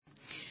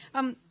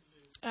Good.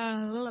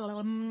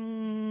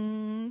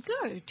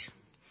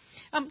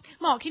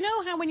 Mark, you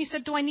know how when you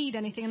said, do I need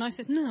anything? And I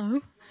said,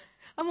 no.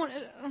 I want...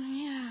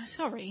 yeah,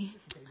 sorry.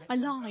 I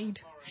lied.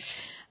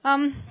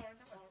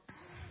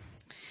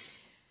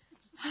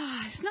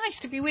 It's nice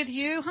to be with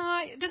you.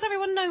 Hi. Does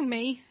everyone know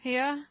me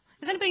here?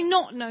 Does anybody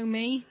not know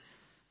me?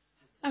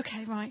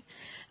 Okay, right.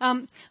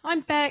 I'm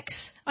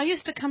Bex. I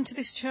used to come to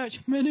this church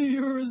many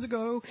years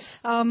ago.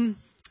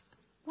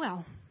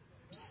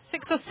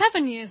 6 or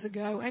 7 years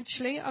ago,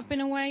 actually. I've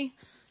been away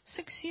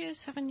 6 years,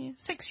 7 years,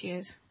 6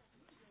 years,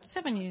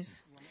 7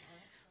 years.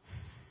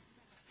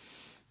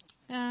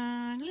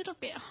 A little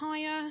bit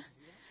higher.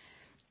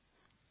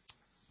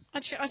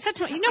 Actually, I said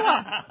to you know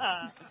what?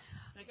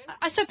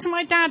 I said to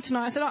my dad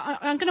tonight, I said,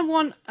 I'm going to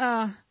want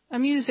a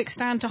music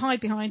stand to hide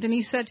behind. And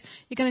he said,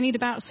 you're going to need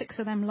about 6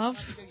 of them,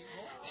 love.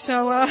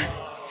 So,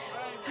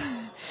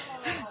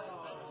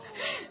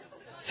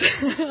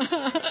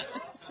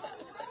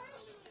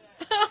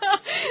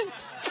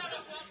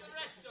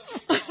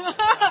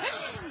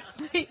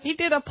 he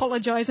did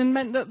apologise and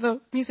meant that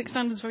the music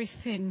stand was very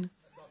thin.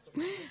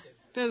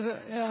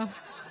 Yeah.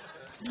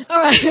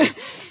 All right.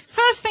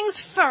 First things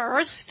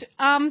first.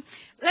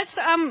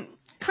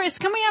 Chris,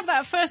 can we have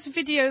that first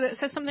video that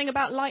says something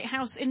about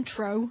Lighthouse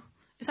intro?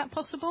 Is that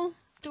possible?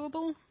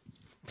 Doable?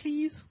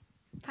 Please?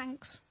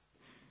 Thanks.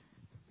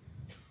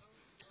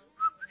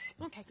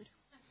 Okay, good.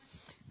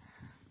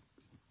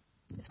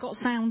 It's got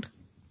sound.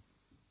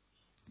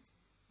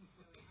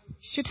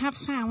 Should have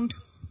sound.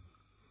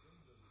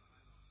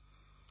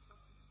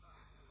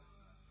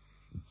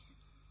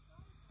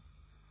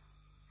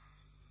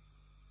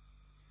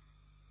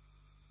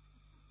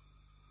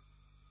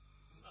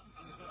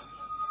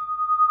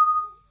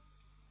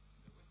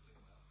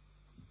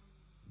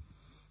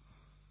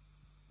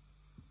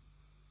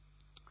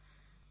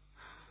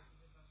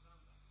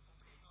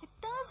 It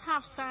does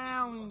have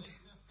sound.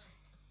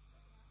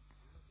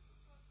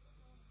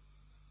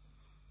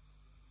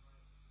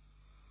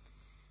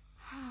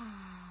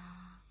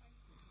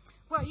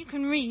 Well, you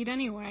can read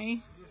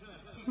anyway.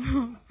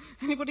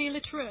 Anybody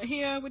illiterate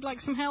here would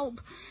like some help?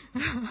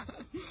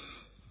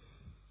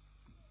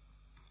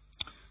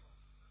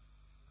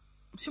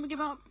 Should we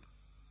give up?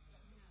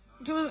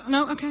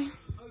 No? Okay.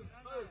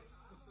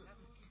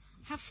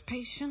 Have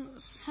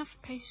patience,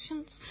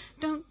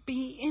 don't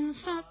be in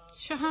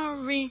such a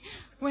hurry.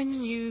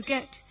 When you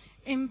get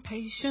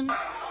impatient,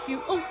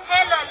 Hello,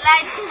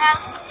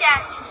 Lighthouse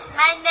Church.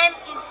 My name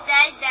is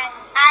Daida,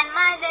 and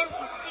my name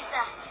is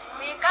Peter.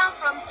 We come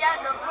from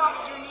Child of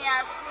Hope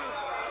Junior School.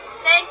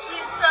 Thank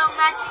you so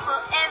much for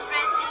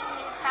everything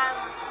you have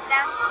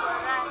done for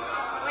us.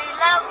 We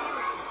love you.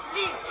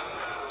 Please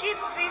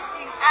keep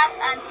visiting us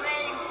and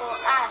praying for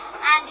us.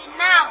 And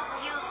now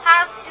you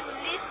have to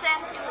listen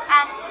to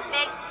Auntie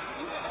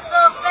Betsy. So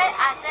pay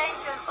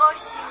attention or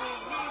she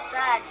will be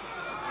sad.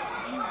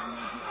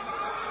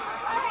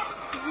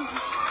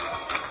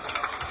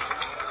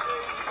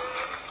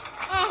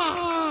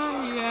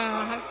 Oh,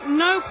 yeah.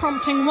 No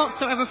prompting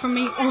whatsoever from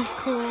me, of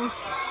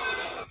course.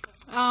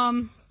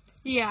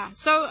 Yeah.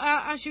 So,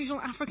 as usual,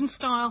 African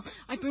style,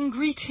 I bring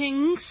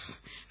greetings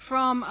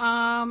from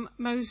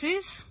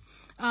Moses,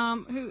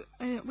 who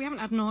we haven't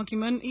had an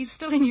argument. He's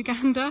still in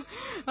Uganda,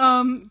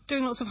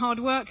 doing lots of hard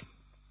work.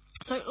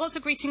 So, lots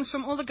of greetings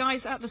from all the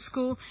guys at the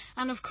school,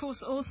 and of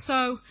course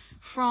also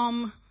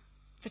from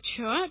the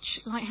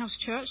church, Lighthouse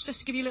Church.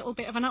 Just to give you a little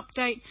bit of an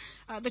update,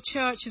 the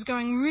church is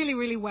going really,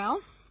 really well.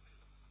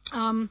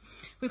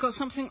 We've got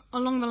something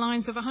along the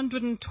lines of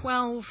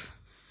 112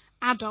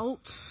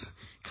 adults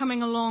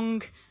coming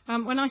along.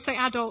 When I say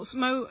adults,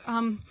 Mo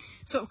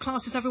sort of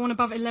classes everyone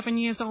above 11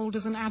 years old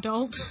as an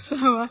adult. So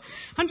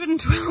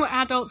 112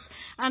 adults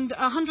and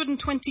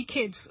 120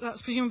 kids.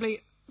 That's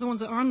presumably the ones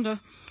that are under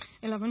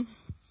 11.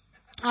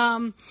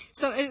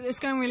 So it's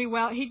going really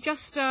well.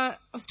 I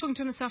was talking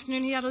to him this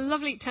afternoon. He had a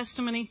lovely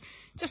testimony,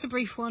 just a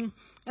brief one.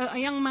 A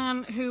young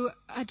man who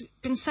had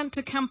been sent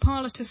to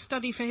Kampala to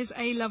study for his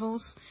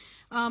A-levels,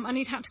 and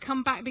he'd had to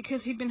come back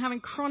because he'd been having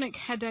chronic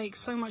headaches,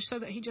 so much so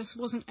that he just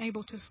wasn't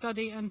able to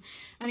study, and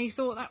he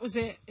thought that was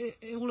it.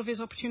 All of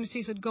his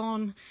opportunities had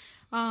gone.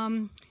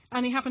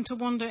 And he happened to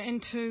wander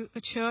into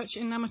the church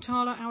in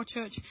Namatala, our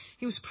church.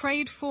 He was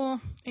prayed for.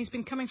 He's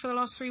been coming for the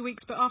last 3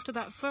 weeks, but after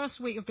that first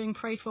week of being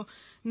prayed for,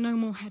 no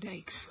more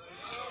headaches.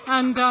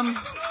 And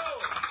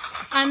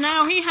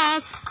now he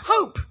has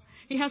hope.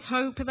 He has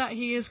hope that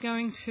he is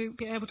going to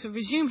be able to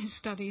resume his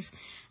studies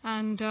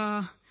and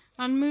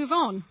move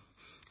on.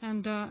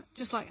 And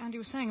just like Andy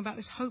was saying about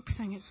this hope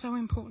thing, it's so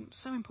important,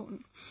 so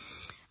important.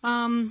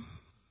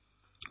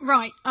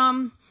 Right.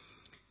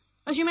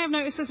 As you may have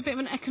noticed, there's a bit of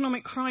an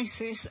economic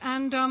crisis,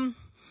 and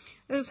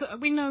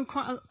we know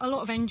quite a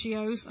lot of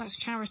NGOs, that's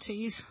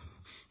charities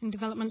in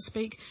development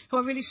speak, who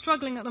are really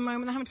struggling at the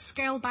moment. They're having to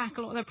scale back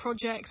a lot of their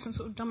projects and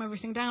sort of dumb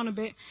everything down a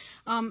bit.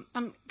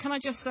 And can I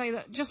just say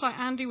that, just like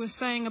Andy was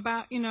saying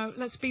about,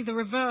 let's be the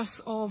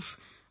reverse of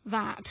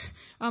that.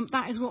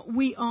 That is what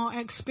we are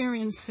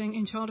experiencing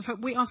in Child of Hope.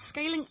 We are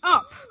scaling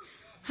up.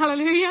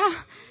 Hallelujah.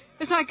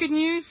 Is that good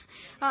news?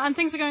 And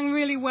things are going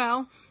really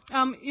well.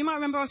 You might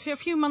remember I was here a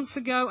few months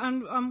ago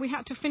and we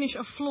had to finish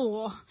a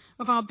floor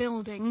of our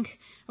building.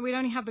 And we'd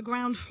only had the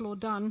ground floor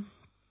done.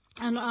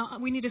 And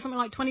we needed something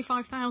like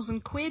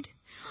 25,000 quid.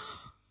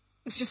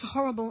 It's just a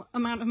horrible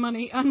amount of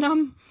money. And I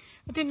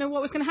didn't know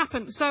what was going to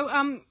happen.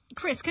 So,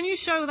 Chris, can you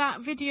show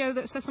that video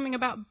that says something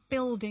about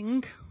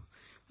building?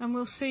 And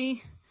we'll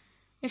see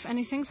if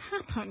anything's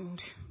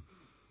happened.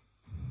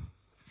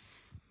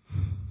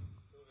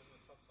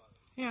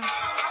 Yeah.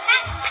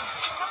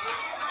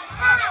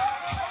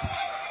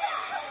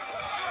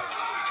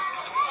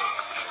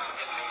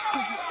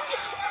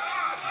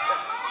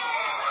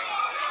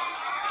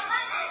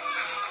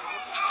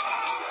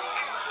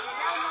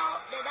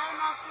 The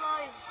downward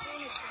floor is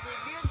finished to be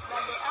built,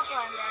 but the upper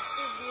one they are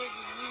still building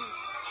it.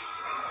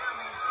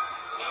 Yes.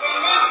 The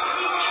next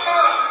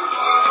floor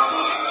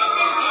is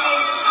still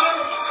being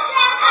built,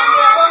 and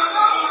we are going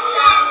to see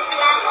some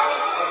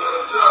classes.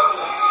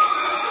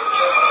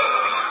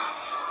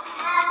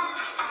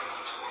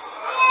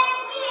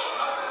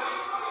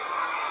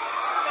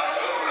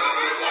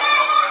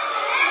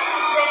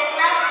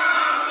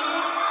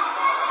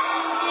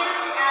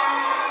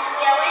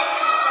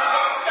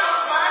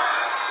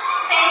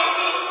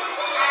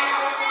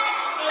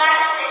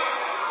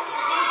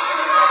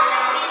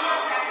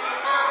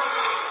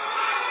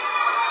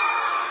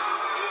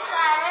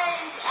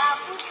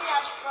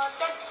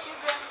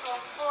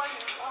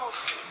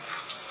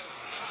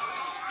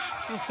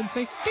 Health and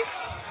safety.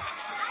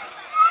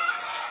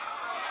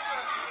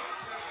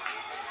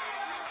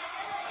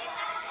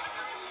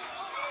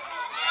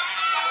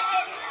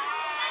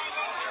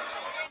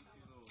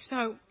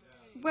 So,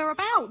 we're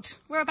about,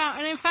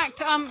 and in fact,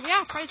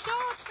 praise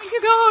God, thank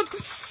you God.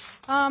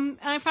 And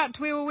in fact,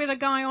 we were with a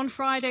guy on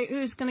Friday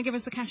who's going to give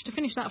us the cash to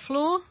finish that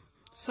floor.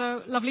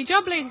 So, lovely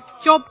jubbly,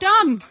 job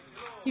done.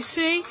 You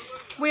see,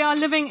 we are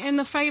living in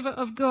the favour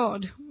of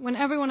God. When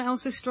everyone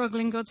else is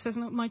struggling, God says,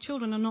 no, my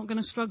children are not going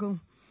to struggle.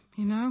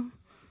 You know?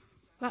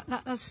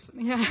 That's,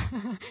 yeah.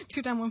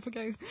 2 down, 1 to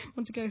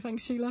go.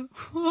 Thanks, Sheila.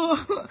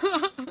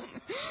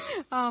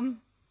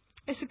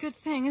 It's a good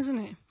thing, isn't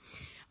it?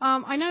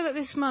 I know that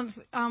this month,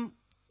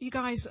 you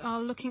guys are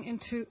looking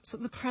into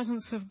sort of the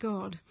presence of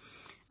God.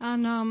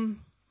 And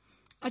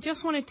I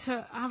just wanted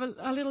to have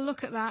a little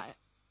look at that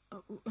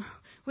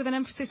with an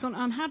emphasis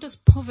on how does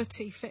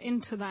poverty fit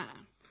into that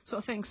sort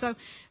of thing. So,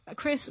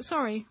 Chris,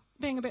 sorry,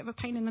 being a bit of a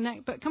pain in the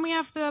neck, but can we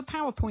have the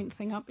PowerPoint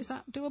thing up? Is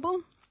that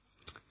doable?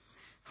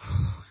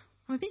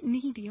 I'm a bit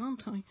needy,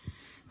 aren't I?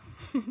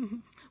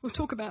 We'll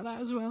talk about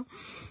that as well.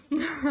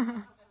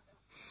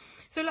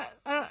 So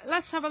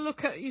let's have a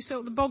look at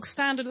the bog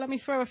standard. Let me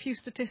throw a few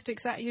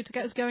statistics at you to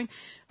get us going.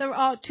 There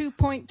are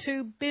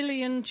 2.2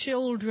 billion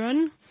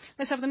children.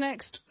 Let's have the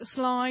next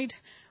slide.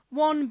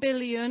 1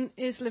 billion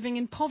is living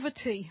in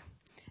poverty.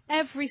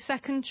 Every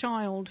second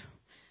child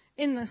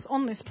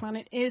on this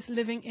planet is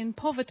living in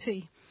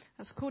poverty.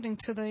 That's according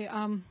to the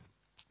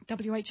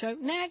WHO.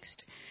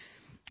 Next.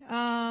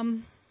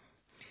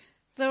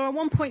 There are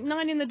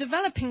 1.9 in the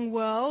developing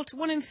world.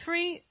 1 in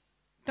 3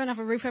 don't have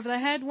a roof over their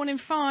head. 1 in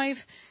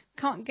 5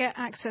 can't get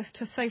access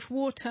to safe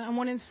water. And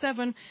 1 in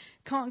 7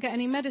 can't get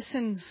any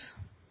medicines.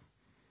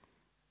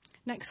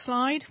 Next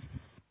slide.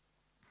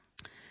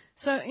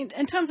 So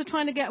in terms of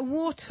trying to get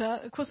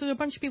water, of course, there are a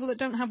bunch of people that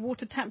don't have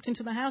water tapped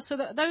into the house. So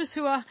that those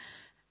who are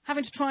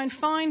having to try and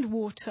find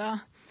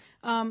water,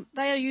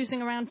 they are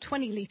using around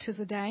 20 litres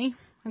a day.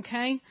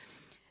 Okay.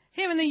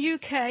 Here in the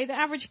UK, the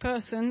average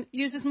person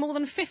uses more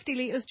than 50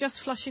 litres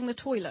just flushing the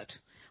toilet.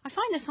 I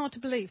find this hard to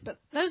believe, but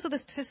those are the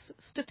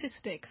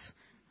statistics,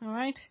 all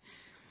right?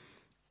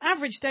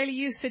 Average daily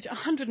usage,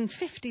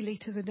 150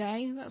 litres a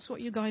day. That's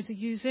what you guys are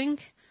using.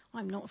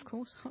 I'm not, of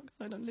course.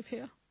 I don't live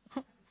here.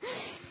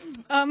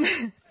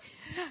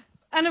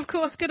 And, of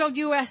course, good old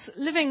US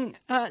leading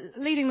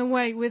the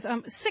way with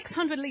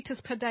 600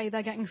 litres per day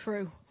they're getting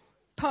through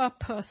per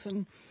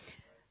person.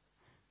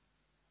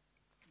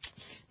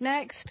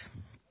 Next.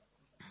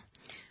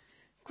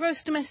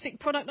 Gross domestic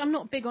product. I'm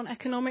not big on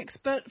economics,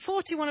 but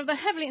 41 of the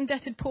heavily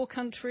indebted poor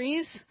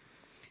countries,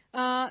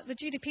 the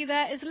GDP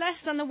there is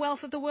less than the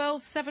wealth of the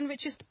world's 7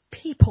 richest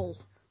people.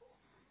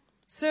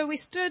 So we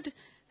stood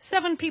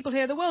 7 people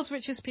here, the world's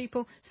richest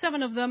people,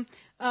 7 of them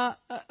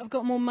have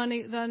got more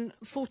money than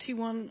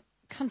 41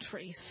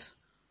 countries.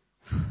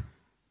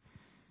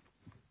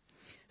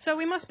 So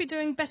we must be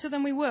doing better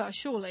than we were,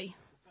 surely.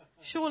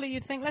 Surely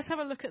you'd think. Let's have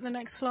a look at the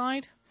next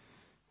slide.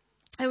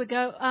 There we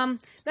go.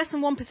 Less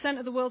than 1%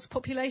 of the world's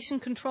population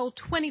controlled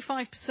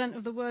 25%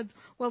 of the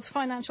world's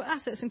financial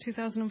assets in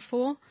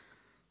 2004.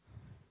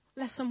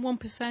 Less than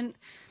 1%.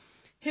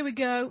 Here we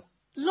go.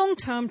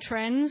 Long-term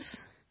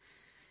trends.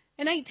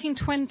 In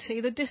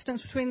 1820, the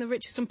distance between the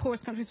richest and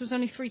poorest countries was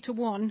only 3 to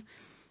 1.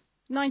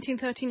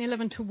 1913,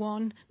 11 to 1.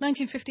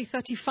 1950,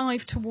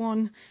 35 to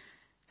 1.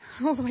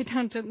 All the way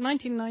down to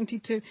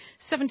 1992,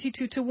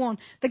 72 to 1.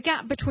 The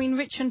gap between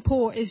rich and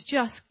poor is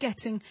just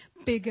getting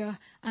bigger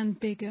and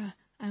bigger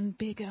and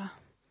bigger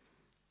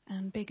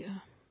and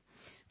bigger.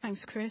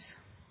 Thanks, Chris.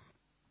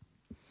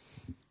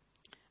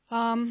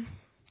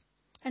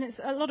 And it's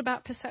a lot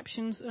about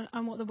perceptions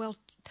and what the world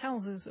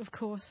tells us, of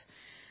course.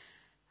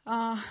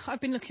 I've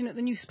been looking at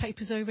the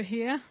newspapers over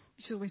here,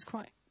 which is always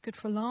quite good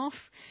for a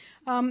laugh.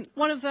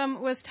 One of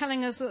them was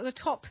telling us that the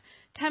top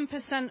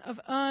 10% of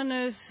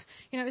earners,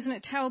 isn't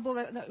it terrible,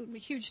 that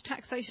huge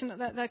taxation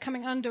that they're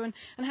coming under,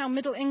 and how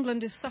Middle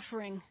England is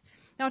suffering.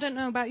 Now, I don't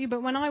know about you,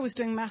 but when I was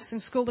doing maths in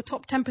school, the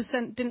top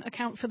 10% didn't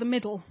account for the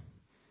middle.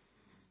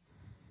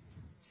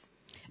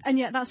 And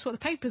yet that's what the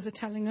papers are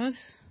telling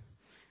us.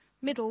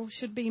 Middle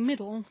should be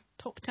middle.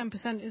 Top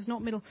 10% is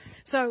not middle.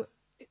 So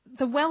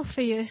the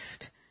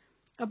wealthiest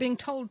are being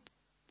told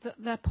that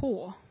they're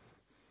poor,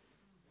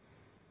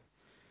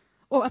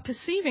 or are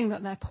perceiving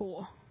that they're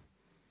poor.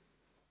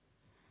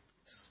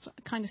 It's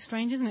kind of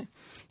strange, isn't it?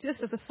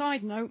 Just as a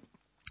side note,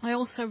 I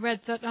also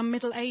read that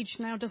middle age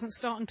now doesn't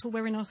start until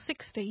we're in our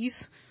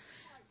 60s.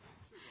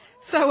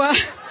 So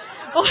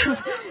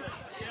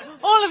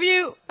all of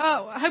you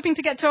hoping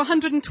to get to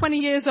 120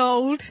 years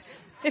old,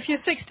 if you're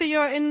 60,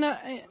 you're in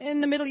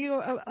the middle,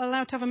 you're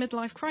allowed to have a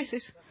midlife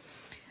crisis.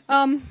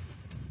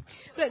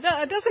 But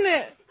doesn't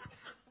it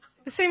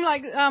seem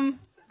like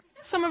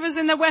some of us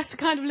in the West are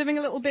kind of living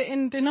a little bit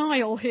in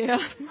denial here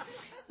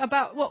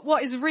about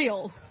what is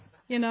real,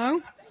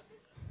 Right.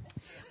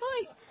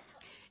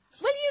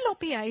 Will you lot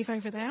behave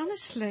over there,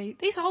 honestly?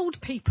 These old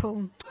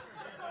people.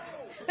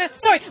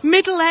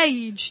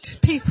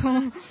 Middle-aged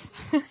people.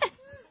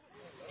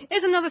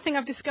 Here's another thing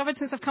I've discovered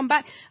since I've come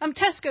back.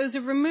 Tesco's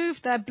have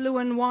removed their blue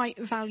and white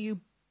value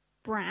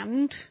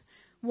brand.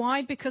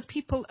 Why? Because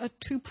people are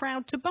too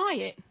proud to buy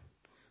it.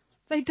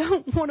 They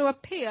don't want to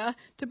appear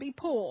to be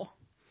poor.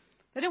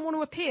 They don't want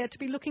to appear to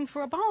be looking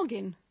for a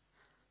bargain.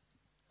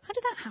 How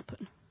did that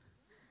happen?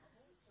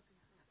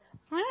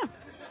 I know.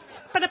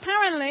 But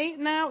apparently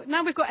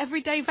now we've got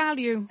everyday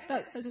value.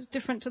 That's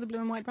different to the blue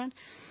and white brand.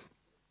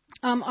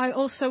 I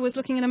also was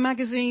looking in a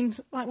magazine,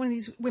 like one of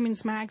these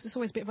women's mags. It's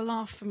always a bit of a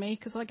laugh for me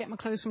because I get my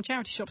clothes from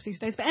charity shops these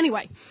days. But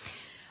anyway,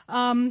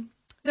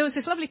 there was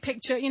this lovely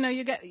picture.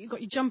 You've got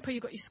your jumper,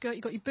 you've got your skirt,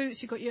 you've got your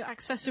boots, you've got your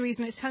accessories,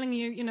 and it's telling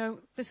you,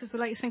 this is the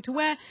latest thing to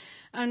wear,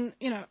 and,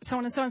 so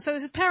on and so on. So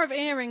there's a pair of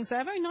earrings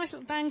there, very nice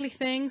little dangly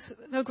things.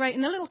 They were great.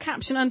 And a little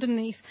caption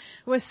underneath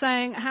was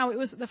saying how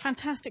they're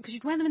fantastic because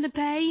you'd wear them in the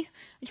day.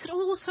 You could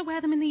also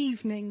wear them in the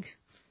evening.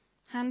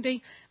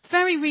 Handy.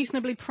 Very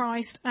reasonably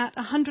priced at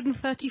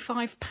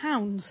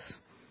 £135.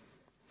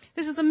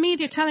 This is the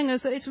media telling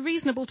us that it's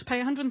reasonable to pay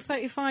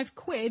 135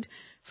 quid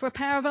for a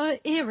pair of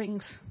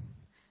earrings.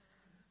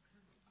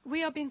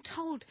 We are being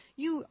told,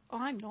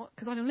 I'm not,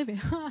 because I don't live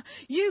here,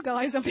 you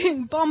guys are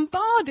being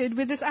bombarded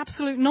with this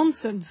absolute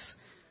nonsense.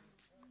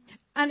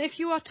 And if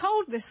you are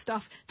told this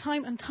stuff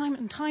time and time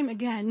and time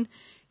again,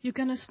 you're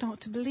going to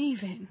start to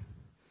believe it.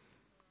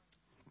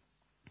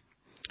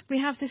 We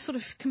have this sort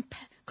of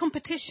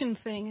competition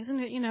thing, isn't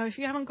it? If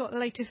you haven't got the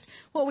latest,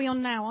 what are we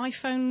on now?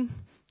 iPhone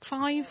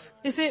 5?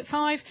 Is it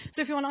 5?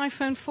 So if you're on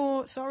iPhone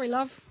 4, sorry,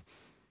 love,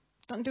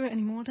 doesn't do it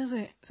anymore, does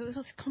it? So there's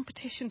this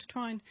competition to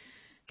try and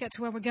get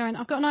to where we're going.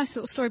 I've got a nice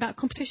little story about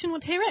competition.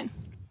 Want to hear it?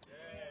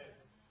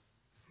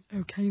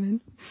 Yes. Okay,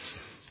 then.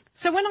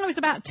 So when I was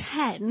about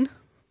 10,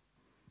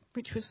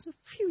 which was a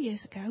few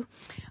years ago,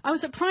 I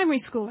was at primary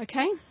school,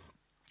 okay?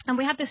 And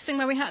we had this thing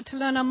where we had to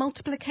learn our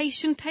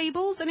multiplication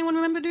tables. Anyone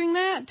remember doing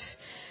that?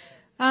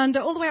 And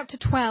all the way up to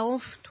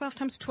 12. 12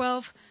 times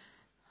 12,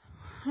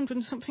 100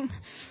 and something.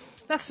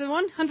 That's the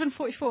one,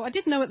 144. I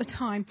didn't know at the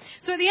time.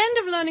 So at the end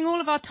of learning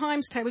all of our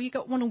times table, you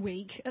got one a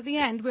week. At the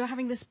end, we were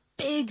having this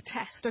big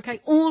test,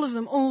 okay? All of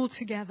them, all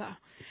together,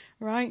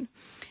 right?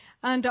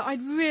 And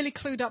I'd really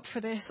clued up for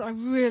this. I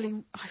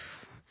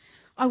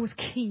was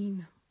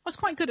keen. I was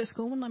quite good at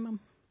school, wasn't I, Mum?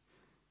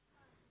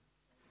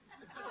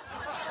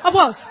 I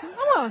was.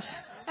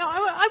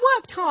 I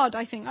worked hard,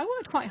 I think. I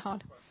worked quite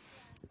hard.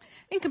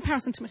 In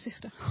comparison to my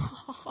sister.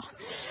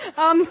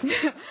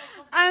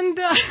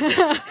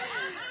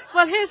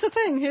 Well, here's the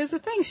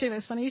thing, Sheila.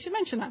 It's funny you should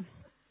mention that.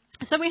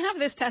 So we have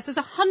this test. There's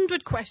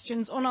 100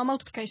 questions on our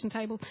multiplication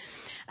table.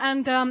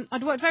 And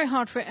I'd worked very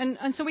hard for it.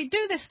 And so we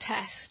do this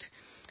test.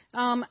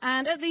 And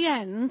at the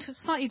end,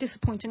 slightly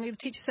disappointingly, the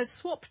teacher says,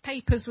 swap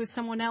papers with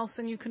someone else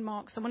and you can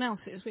mark someone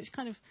else's, which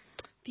kind of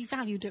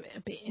devalued it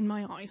a bit in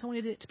my eyes. I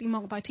wanted it to be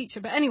marked by a teacher.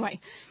 But anyway,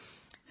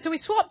 so we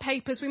swapped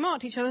papers, we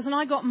marked each other's, and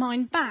I got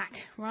mine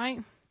back,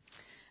 right?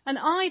 And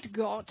I'd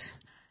got,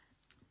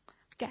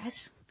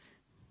 guess,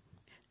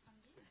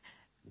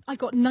 I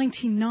got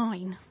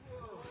 99.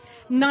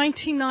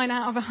 99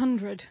 out of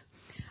 100.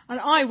 And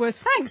I was,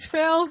 thanks,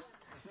 Phil.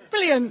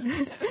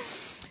 Brilliant.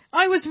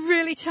 I was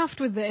really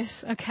chuffed with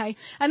this, okay.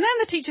 And then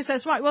the teacher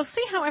says, right, we'll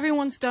see how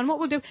everyone's done. What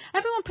we'll do,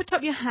 everyone put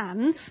up your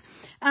hands,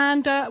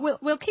 and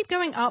we'll keep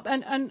going up,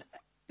 and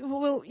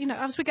we'll,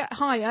 as we get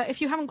higher,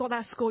 if you haven't got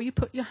that score, you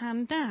put your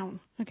hand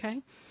down,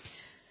 okay.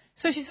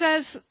 So she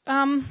says,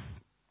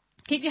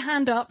 keep your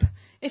hand up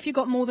if you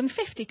got more than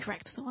 50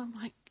 correct. So I'm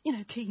like,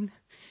 keen.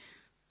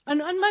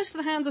 And most of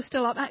the hands are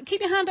still up.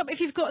 Keep your hand up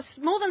if you've got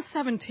more than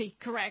 70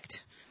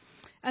 correct.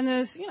 And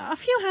there's, a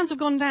few hands have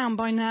gone down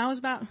by now.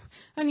 There's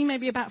only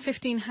maybe about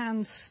 15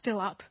 hands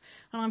still up.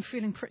 And I'm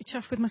feeling pretty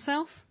chuffed with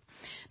myself.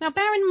 Now,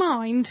 bear in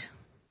mind,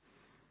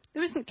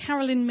 there isn't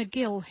Carolyn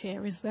McGill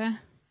here, is there?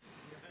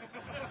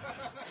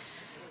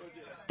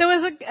 There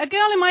was a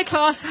girl in my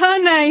class, her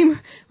name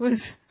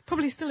was,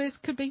 probably still is,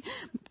 could be,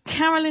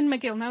 Carolyn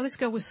McGill. Now, this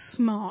girl was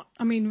smart.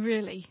 I mean,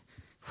 really.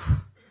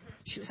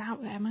 She was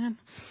out there, man.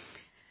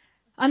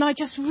 And I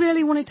just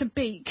really wanted to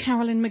beat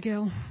Carolyn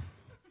McGill.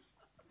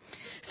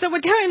 So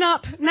we're going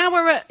up. Now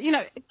we're at,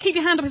 keep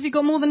your hand up if you've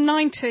got more than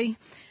 90.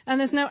 And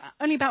there's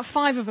only about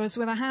 5 of us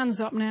with our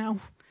hands up now.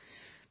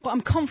 But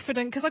I'm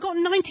confident because I got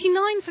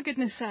 99 for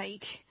goodness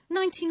sake.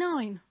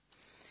 99.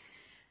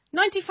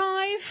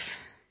 95.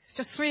 It's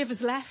just 3 of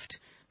us left.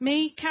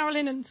 Me,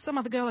 Carolyn, and some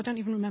other girl I don't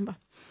even remember.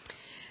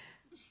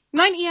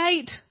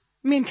 98.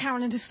 Me and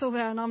Carolyn are still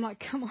there. And I'm like,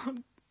 come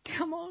on.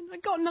 I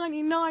got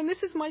 99.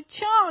 This is my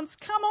chance.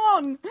 Come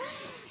on.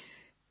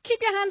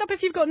 Keep your hand up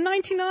if you've got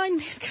 99.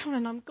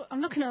 Carolyn,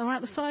 I'm looking at her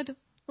out the side of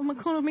my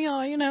corner of my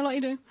eye, like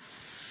you do.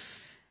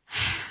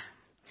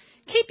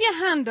 Keep your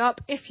hand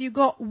up if you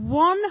got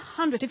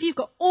 100. If you've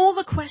got all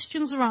the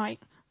questions right.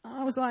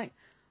 I was like,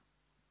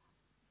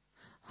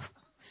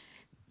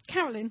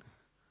 Carolyn.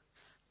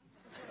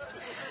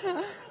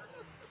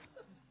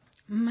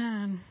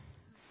 Man.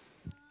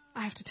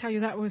 I have to tell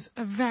you, that was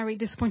a very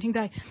disappointing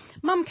day.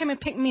 Mum came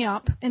and picked me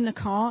up in the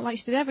car, like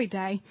she did every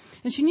day,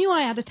 and she knew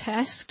I had a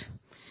test.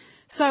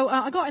 So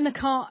I got in the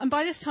car, and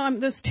by this time,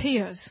 there's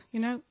tears,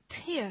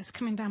 tears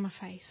coming down my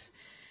face.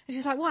 And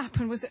she's like, what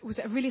happened? Was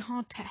it a really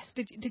hard test?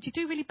 Did you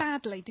do really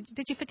badly?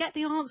 Did you forget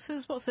the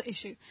answers? What's the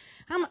issue?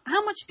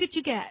 How much did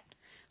you get?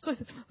 So I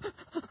said,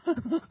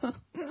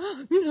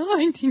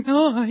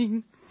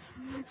 99.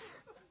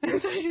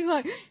 And so she's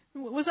like,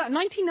 was that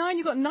 99?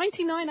 You got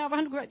 99 out of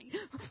 100?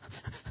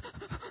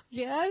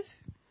 Yes.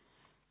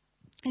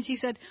 And she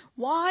said,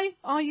 why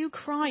are you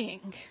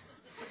crying?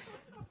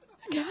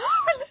 Carolyn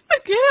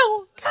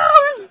McGill,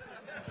 Carolyn,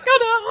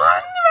 got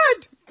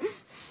 100.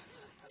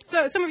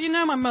 So some of you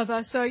know my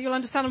mother, so you'll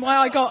understand why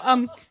I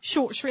got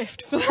short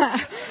shrift for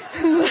that.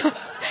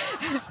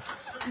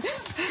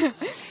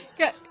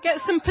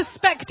 Get some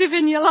perspective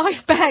in your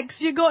life,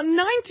 Bex. You got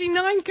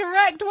 99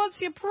 correct.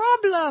 What's your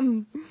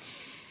problem?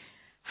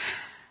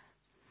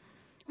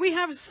 We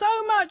have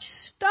so much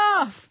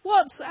stuff.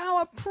 What's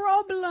our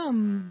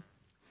problem?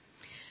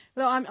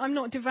 Look, I'm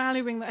not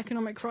devaluing the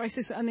economic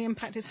crisis and the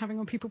impact it's having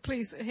on people.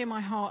 Please hear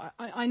my heart.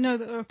 I know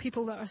that there are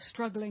people that are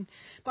struggling.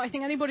 But I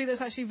think anybody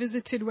that's actually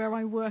visited where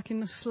I work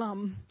in the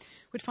slum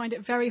would find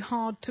it very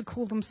hard to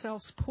call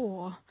themselves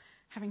poor,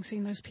 having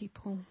seen those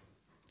people.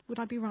 Would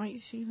I be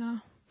right,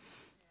 Sheila?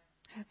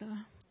 Heather?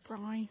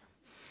 Bri?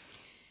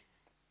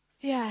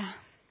 Yeah.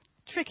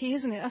 Tricky,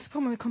 isn't it? That's the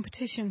problem with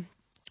competition.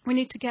 We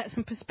need to get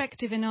some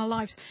perspective in our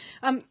lives.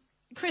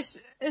 Chris,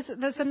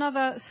 there's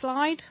another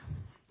slide.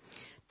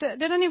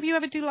 Did any of you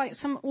ever do like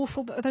some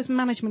awful, those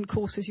management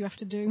courses you have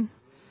to do?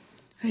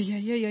 Oh, yeah.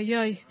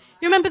 You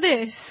remember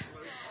this?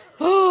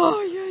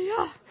 Oh,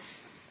 yeah.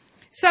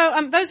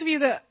 So those of you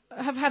that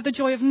have had the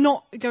joy of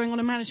not going on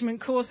a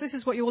management course, this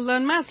is what you will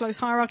learn, Maslow's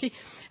hierarchy.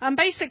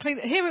 Basically,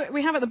 here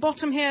we have at the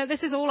bottom here,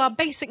 this is all our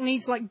basic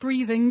needs like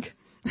breathing,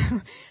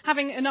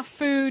 having enough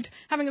food,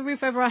 having a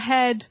roof over our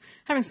head,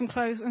 having some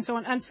clothes and so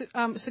on, and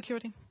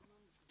security.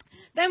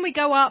 Then we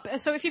go up.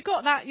 So if you've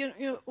got that,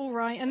 you're all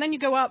right. And then you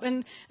go up,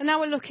 and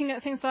now we're looking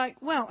at things like,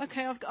 well,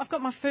 okay, I've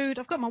got my food,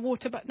 I've got my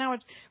water, but now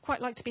I'd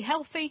quite like to be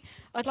healthy.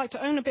 I'd like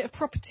to own a bit of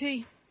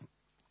property.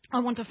 I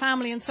want a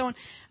family and so on.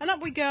 And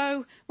up we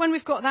go. When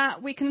we've got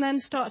that, we can then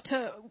start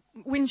to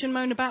whinge and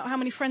moan about how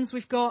many friends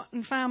we've got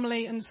and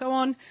family and so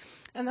on.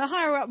 And the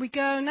higher up we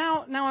go,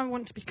 now I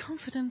want to be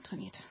confident. I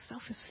need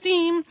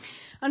self-esteem.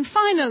 And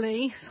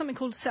finally, something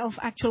called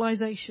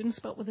self-actualization,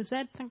 spelt with a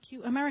Z. Thank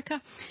you,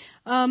 America.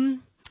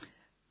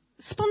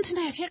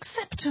 Spontaneity,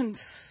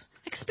 acceptance,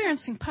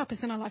 experiencing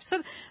purpose in our life.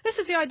 So this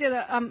is the idea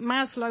that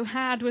Maslow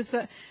had, was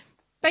that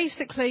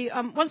basically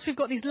once we've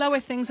got these lower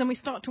things, and we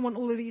start to want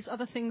all of these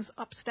other things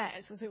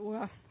upstairs, as it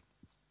were.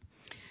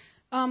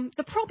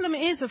 The problem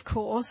is, of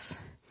course,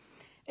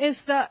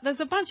 is that there's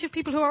a bunch of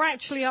people who are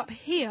actually up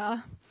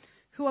here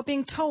who are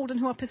being told and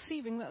who are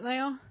perceiving that they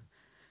are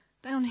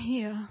down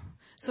here.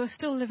 So are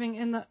still living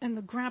in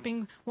the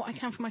grabbing what I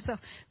can for myself.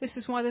 This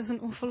is why there's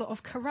an awful lot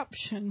of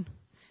corruption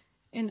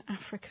in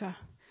Africa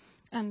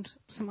and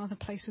some other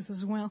places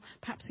as well,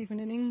 perhaps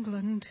even in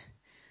England.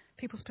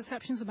 People's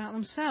perceptions about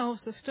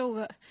themselves are still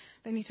that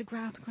they need to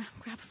grab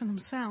for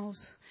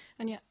themselves,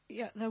 and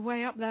yet they're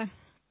way up there.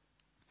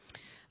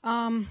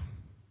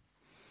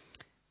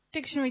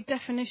 Dictionary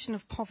definition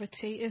of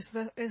poverty is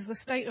the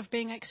state of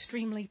being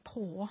extremely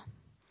poor.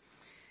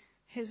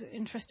 Here's an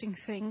interesting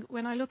thing.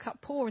 When I look up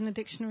poor in the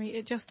dictionary,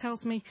 it just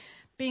tells me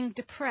being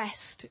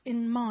depressed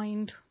in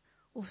mind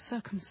or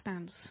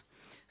circumstance.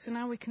 So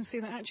now we can see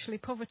that actually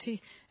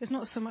poverty is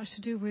not so much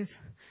to do with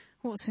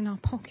what's in our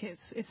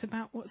pockets. It's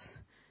about what's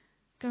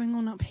going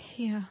on up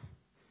here.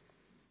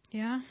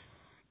 Yeah?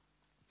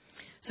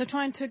 So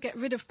trying to get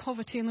rid of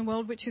poverty in the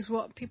world, which is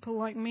what people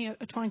like me are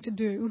trying to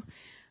do,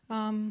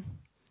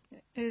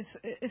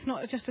 is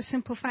not just a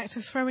simple fact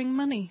of throwing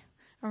money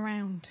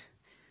around.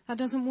 That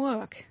doesn't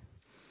work.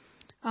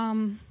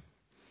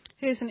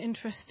 Here's an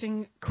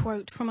interesting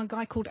quote from a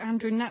guy called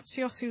Andrew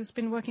Natsios, who's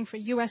been working for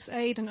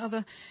USAID and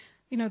other,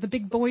 the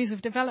big boys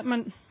of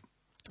development.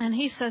 And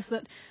he says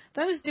that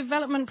those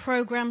development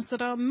programs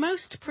that are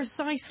most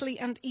precisely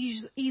and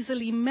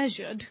easily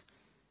measured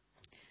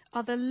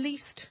are the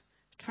least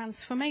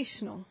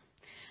transformational.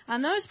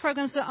 And those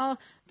programs that are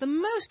the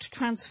most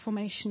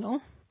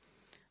transformational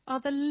are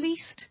the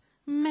least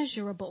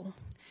measurable.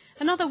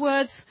 In other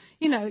words,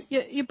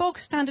 your bog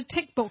standard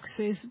tick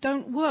boxes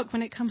don't work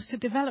when it comes to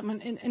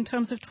development in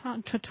terms of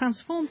to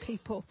transform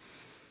people.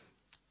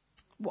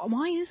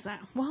 Why is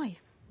that? Why?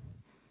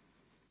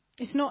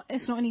 It's not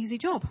an easy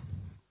job.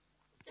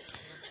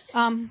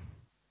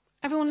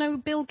 Everyone know who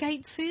Bill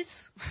Gates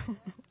is?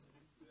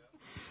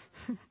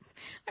 I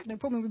have no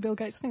problem with Bill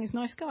Gates. I think he's a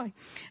nice guy.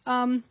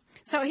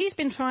 So he's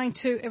been trying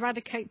to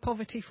eradicate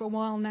poverty for a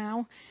while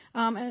now.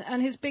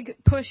 And his big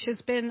push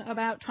has been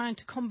about trying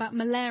to combat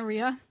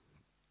malaria,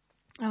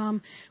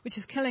 which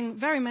is killing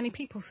very many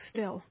people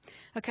still.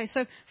 Okay,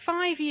 so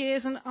 5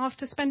 years and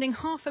after spending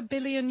 $500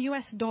 million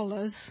US,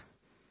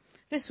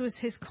 this was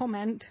his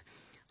comment,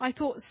 I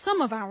thought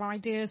some of our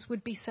ideas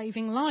would be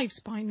saving lives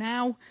by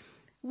now.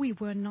 We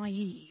were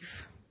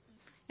naive.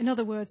 In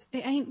other words,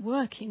 it ain't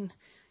working.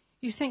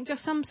 You think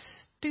just some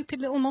stupid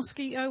little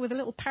mosquito with a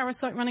little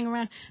parasite running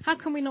around, how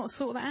can we not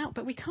sort that out?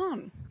 But we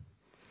can't.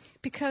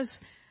 Because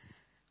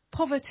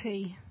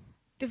poverty,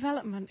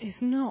 development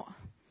is not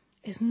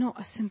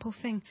a simple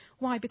thing.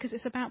 Why? Because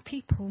it's about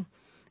people.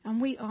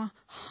 And we are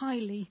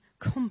highly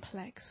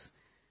complex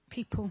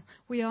people.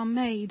 We are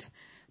made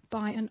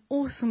by an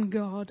awesome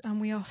God, and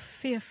we are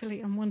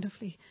fearfully and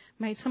wonderfully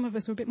made. Some of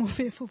us are a bit more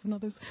fearful than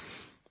others.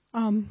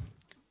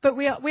 But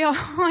we are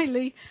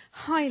highly,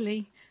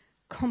 highly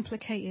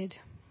complicated.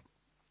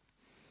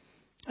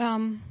 Let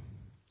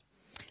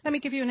me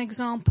give you an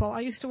example.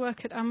 I used to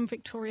work at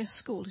Victoria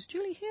School. Is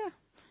Julie here?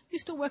 You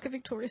still work at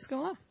Victoria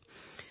School? Oh.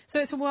 So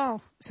it's a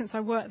while since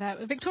I worked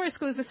there. Victoria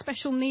School is a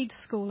special needs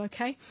school,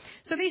 okay?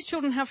 So these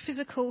children have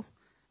physical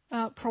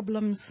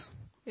problems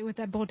with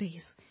their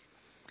bodies.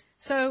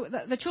 So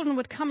the children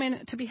would come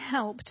in to be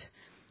helped,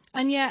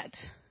 and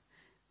yet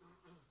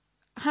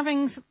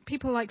having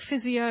people like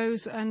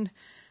physios and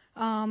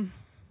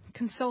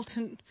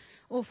consultant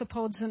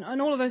orthopods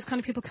and all of those kind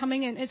of people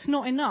coming in, it's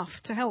not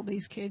enough to help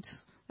these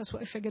kids. That's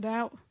what I figured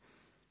out.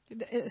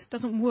 It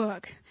doesn't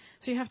work.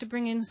 So you have to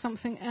bring in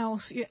something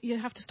else. You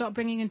have to start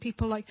bringing in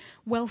people like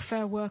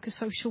welfare workers,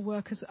 social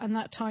workers and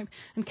that type,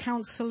 and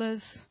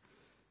counsellors,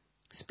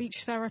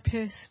 speech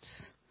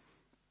therapists,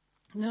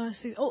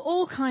 nurses,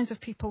 all kinds of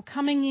people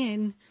coming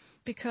in,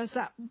 because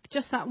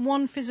that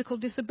one physical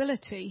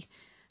disability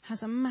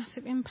has a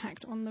massive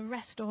impact on the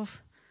rest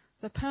of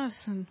the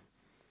person.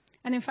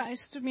 And in fact, it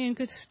stood me in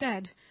good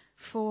stead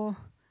for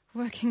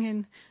working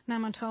in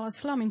Namantala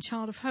slum in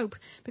Child of Hope,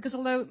 because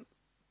although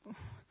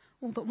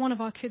all but one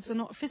of our kids are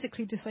not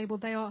physically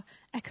disabled, they are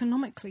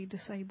economically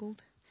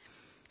disabled.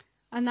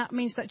 And that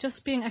means that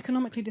just being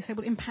economically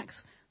disabled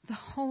impacts the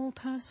whole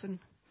person.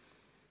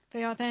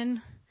 They are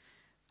then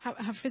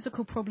have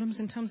physical problems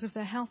in terms of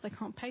their health. They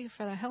can't pay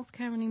for their health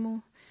care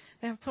anymore.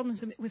 They have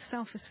problems with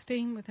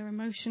self-esteem, with their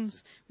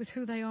emotions, with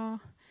who they are.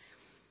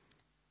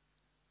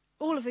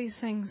 All of these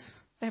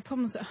things. They have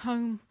problems at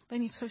home. They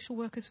need social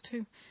workers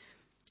too.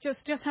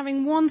 Just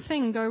having one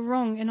thing go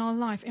wrong in our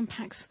life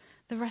impacts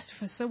the rest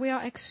of us. So we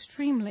are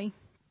extremely,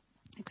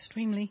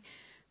 extremely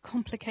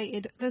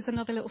complicated. There's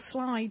another little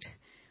slide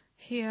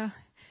here.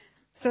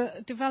 So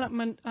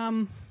development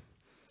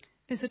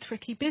is a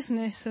tricky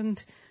business,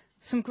 and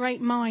some great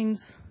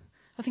minds.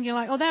 I think you're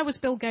like, oh, there was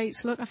Bill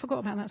Gates. Look, I forgot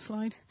about that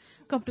slide.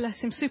 God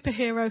bless him.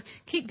 Superhero.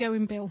 Keep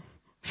going, Bill.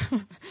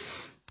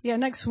 Yeah,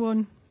 next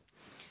one.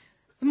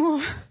 The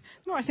more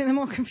I think, the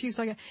more confused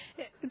I get.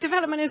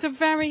 Development is a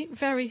very,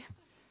 very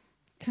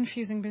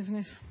confusing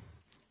business.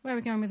 Where are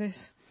we going with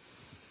this?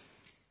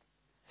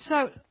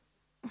 So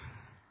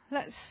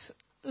let's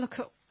look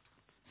at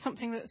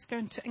something that's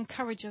going to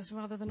encourage us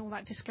rather than all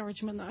that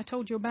discouragement that I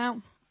told you about.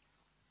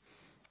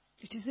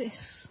 It is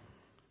this.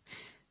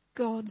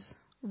 God's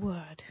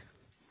Word.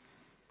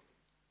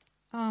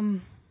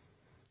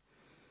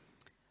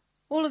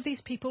 All of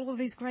these people, all of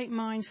these great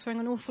minds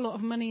throwing an awful lot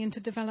of money into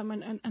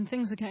development, and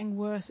things are getting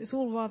worse. It's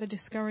all rather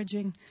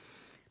discouraging.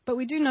 But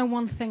we do know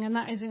one thing, and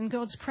that is in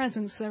God's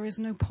presence there is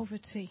no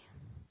poverty.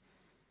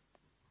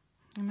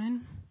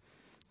 Amen?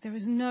 There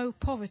is no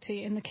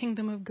poverty in the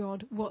kingdom of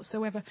God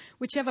whatsoever.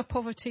 Whichever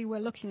poverty we're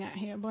looking at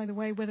here, by the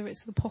way, whether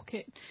it's the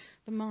pocket,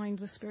 the mind,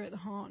 the spirit, the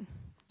heart,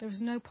 there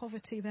is no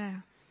poverty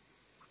there.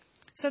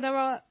 So there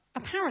are,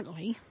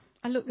 apparently,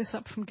 I looked this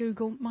up from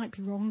Google, might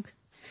be wrong,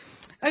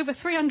 over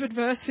 300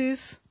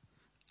 verses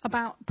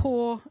about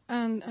poor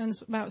and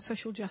about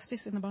social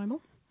justice in the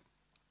Bible.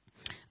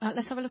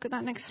 Let's have a look at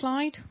that next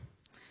slide.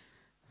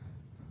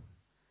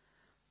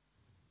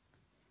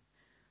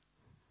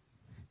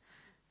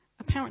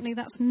 Apparently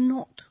that's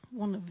not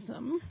one of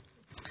them.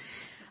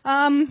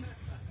 One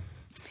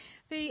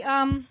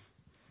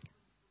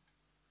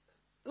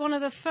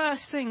of the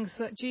first things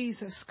that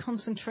Jesus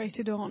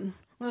concentrated on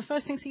One of the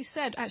first things he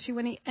said, actually,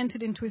 when he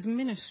entered into his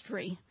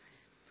ministry,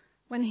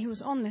 when he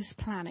was on this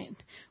planet,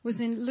 was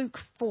in Luke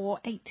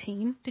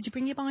 4:18. Did you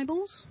bring your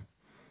Bibles?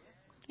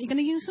 Are you going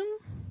to use them?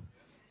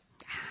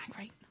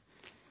 Great.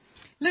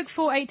 Luke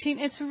 4:18,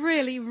 it's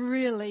really,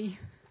 really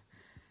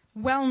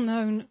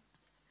well-known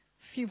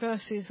few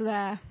verses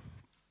there.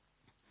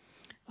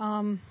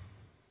 All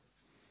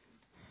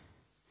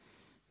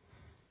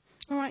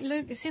right,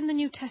 Luke, it's in the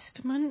New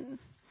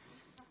Testament.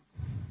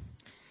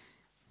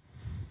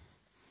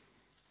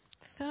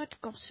 Third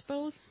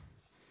Gospel,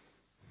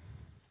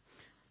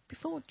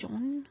 before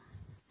John.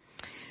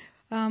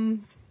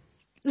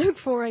 Luke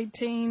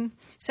 4:18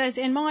 says,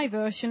 in my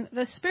version,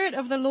 the Spirit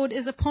of the Lord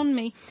is upon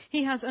me.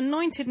 He has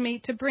anointed me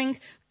to bring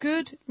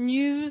good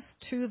news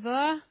to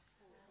the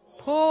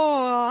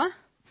poor.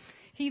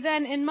 He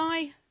then, in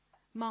my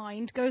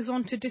mind, goes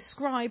on to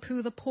describe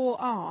who the poor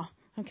are.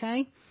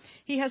 Okay?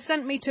 He has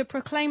sent me to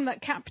proclaim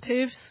that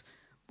captives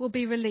will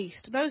be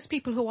released. Those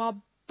people who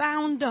are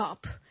bound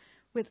up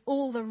with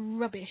all the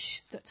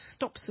rubbish that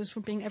stops us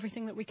from being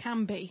everything that we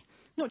can be.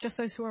 Not just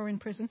those who are in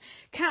prison.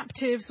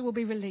 Captives will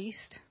be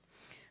released.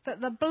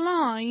 That the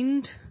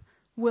blind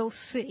will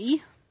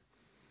see.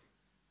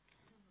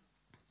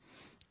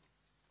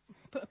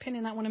 Put a pin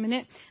in that one a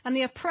minute. And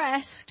the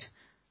oppressed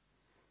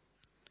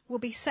will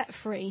be set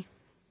free.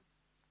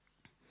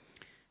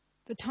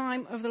 The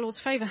time of the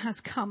Lord's favour has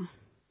come.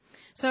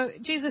 So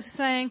Jesus is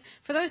saying,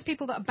 for those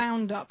people that are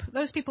bound up,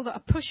 those people that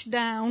are pushed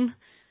down,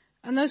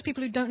 and those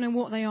people who don't know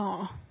what they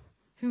are,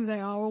 who they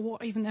are, or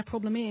what even their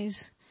problem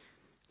is,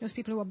 those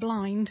people who are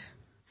blind,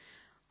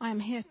 I am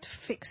here to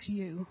fix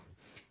you.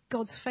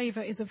 God's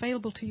favour is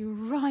available to you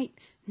right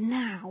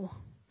now.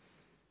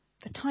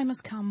 The time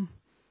has come.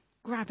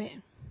 Grab it.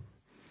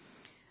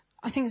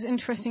 I think it's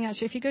interesting,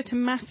 actually. If you go to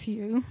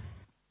Matthew,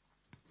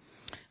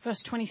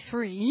 verse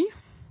 23.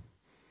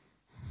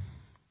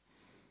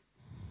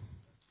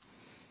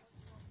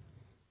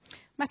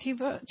 Matthew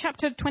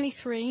chapter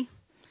 23.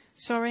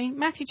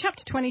 Matthew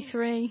chapter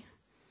 23.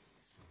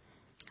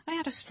 I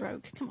had a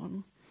stroke. Come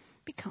on,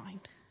 be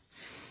kind.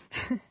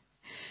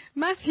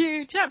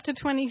 Matthew chapter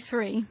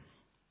 23.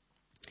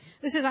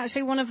 This is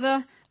actually one of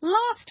the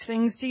last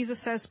things Jesus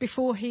says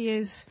before he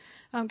is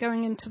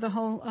going into the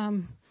whole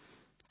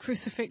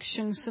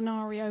crucifixion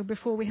scenario,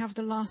 before we have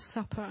the Last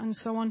Supper and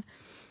so on.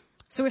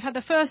 So we've had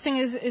the first thing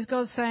is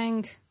God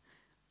saying,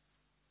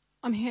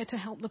 I'm here to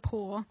help the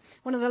poor.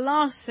 One of the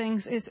last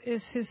things is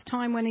his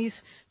time when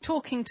he's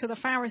talking to the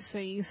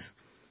Pharisees,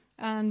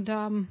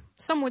 and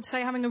some would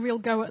say having a real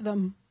go at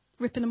them,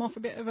 ripping them off a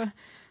bit of a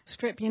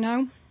strip, you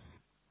know.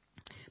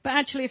 But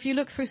actually, if you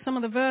look through some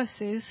of the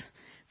verses,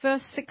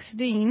 verse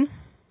 16,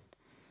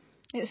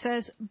 it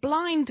says,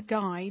 blind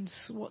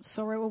guides what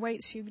sorrow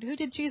awaits you. But who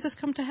did Jesus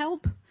come to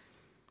help?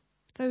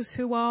 Those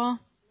who are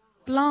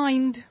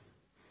blind.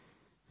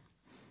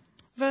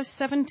 Verse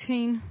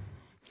 17,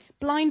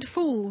 blind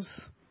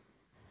fools.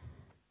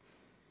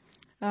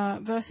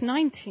 Verse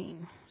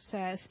 19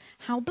 says,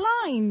 how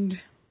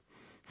blind?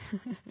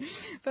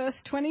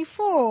 Verse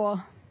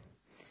 24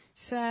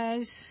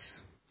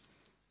 says,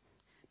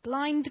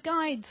 blind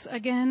guides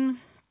again.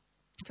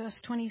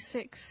 Verse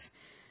 26,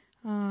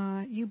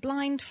 you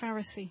blind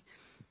Pharisee.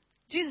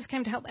 Jesus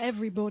came to help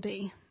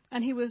everybody,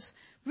 and he was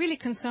really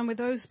concerned with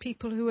those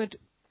people who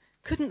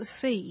couldn't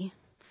see.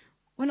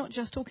 We're not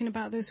just talking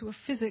about those who were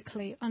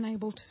physically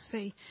unable to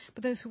see,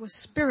 but those who were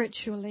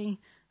spiritually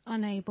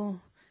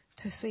unable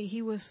to see.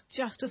 He was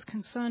just as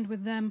concerned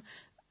with them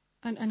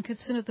and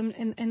considered them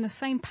in the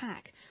same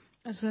pack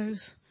as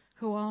those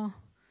who are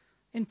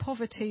in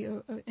poverty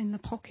or in the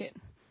pocket.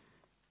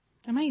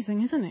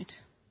 Amazing, isn't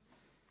it?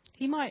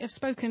 He might have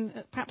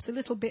spoken perhaps a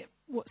little bit,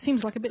 what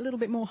seems like a little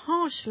bit more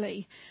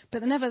harshly,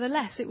 but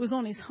nevertheless it was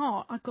on his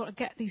heart. I've got to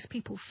get these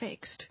people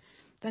fixed.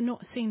 They're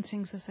not seeing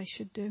things as they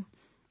should do.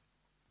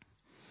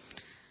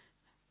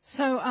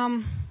 So,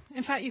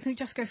 in fact, you can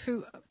just go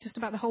through just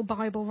about the whole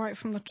Bible, right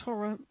from the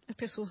Torah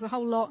epistles, the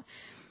whole lot.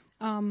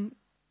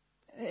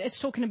 It's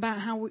talking about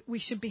how we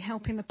should be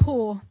helping the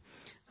poor.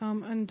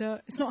 And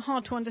it's not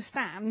hard to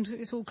understand.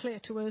 It's all clear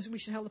to us. We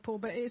should help the poor,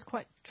 but it is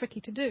quite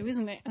tricky to do,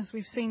 isn't it? As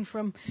we've seen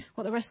from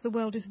what the rest of the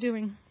world is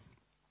doing.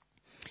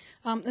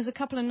 There's a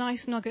couple of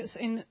nice nuggets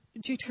in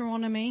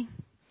Deuteronomy,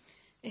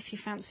 if you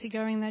fancy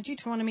going there.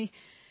 Deuteronomy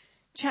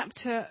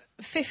chapter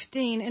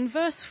 15. In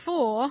verse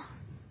 4,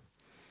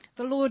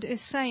 the Lord is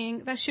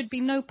saying there should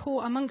be no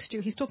poor amongst you.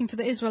 He's talking to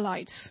the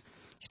Israelites.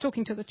 He's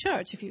talking to the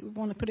church, if you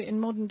want to put it in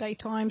modern day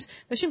times.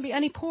 There shouldn't be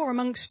any poor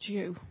amongst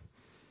you.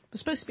 We're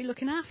supposed to be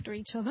looking after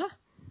each other.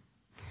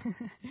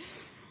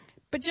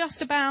 But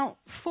just about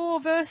 4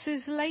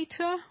 verses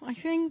later, I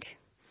think,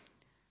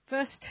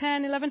 verse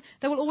 10, 11,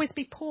 there will always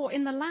be poor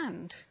in the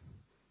land.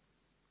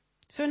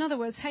 So in other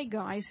words, hey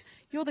guys,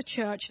 you're the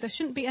church. There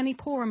shouldn't be any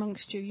poor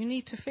amongst you. You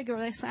need to figure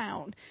this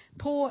out.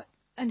 Poor,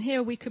 and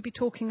here we could be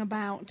talking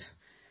about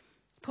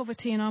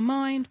poverty in our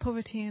mind,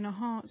 poverty in our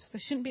hearts. There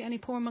shouldn't be any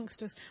poor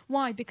amongst us.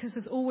 Why? Because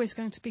there's always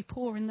going to be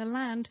poor in the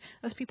land.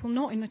 There's people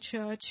not in the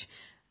church,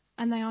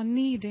 and they are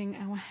needing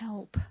our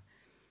help.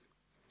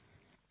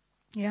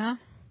 Yeah?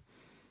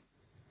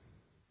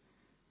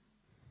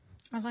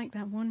 I like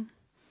that one.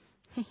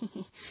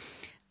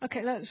 Okay,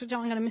 I'm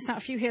going to miss out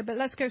a few here, but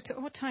let's go to,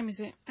 what time is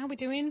it? How are we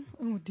doing?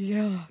 Oh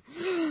dear.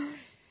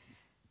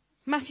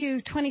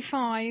 Matthew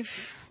 25,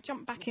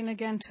 jump back in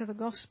again to the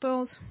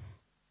Gospels.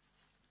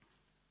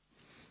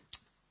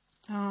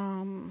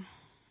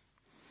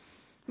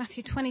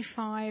 Matthew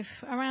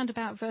 25, around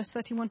about verse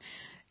 31.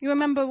 You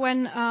remember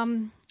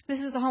when,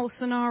 this is the whole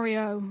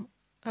scenario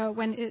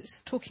when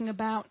it's talking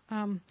about,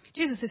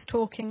 Jesus is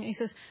talking. He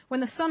says,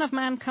 when the Son of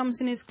Man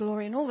comes in his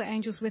glory and all the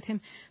angels with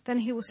him, then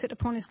he will sit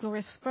upon his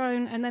glorious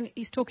throne. And then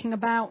he's talking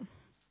about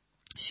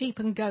sheep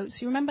and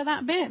goats. You remember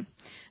that bit?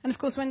 And of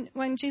course,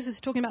 when Jesus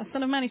is talking about the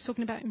Son of Man, he's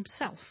talking about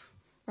himself,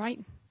 right?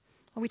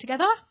 Are we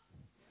together?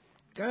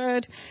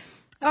 Good.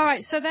 All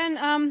right, so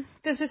then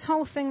there's this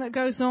whole thing that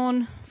goes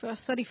on,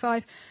 verse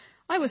 35.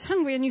 I was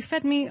hungry and you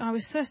fed me. I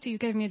was thirsty, you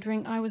gave me a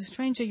drink. I was a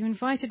stranger, you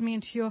invited me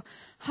into your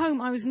home.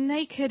 I was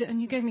naked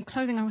and you gave me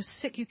clothing. I was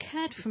sick, you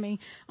cared for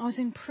me. I was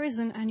in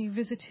prison and you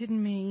visited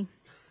me.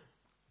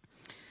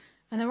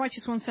 And the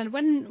righteous one said,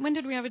 when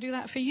did we ever do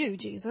that for you,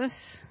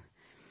 Jesus?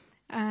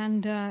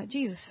 And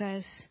Jesus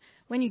says,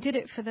 when you did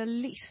it for the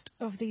least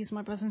of these,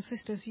 my brothers and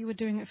sisters, you were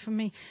doing it for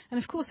me. And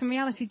of course, in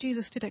reality,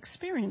 Jesus did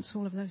experience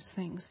all of those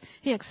things.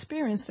 He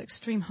experienced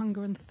extreme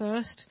hunger and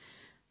thirst,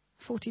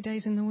 40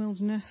 days in the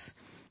wilderness.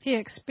 He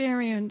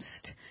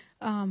experienced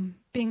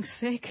being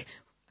sick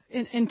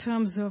in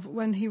terms of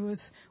when he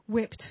was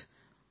whipped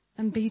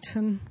and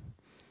beaten.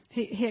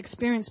 He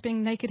experienced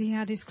being naked. He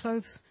had his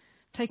clothes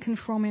taken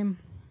from him.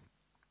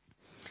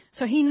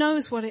 So he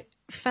knows what it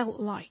felt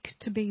like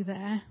to be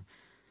there.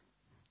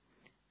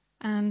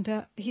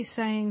 And he's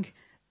saying,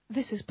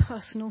 this is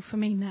personal for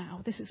me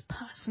now. This is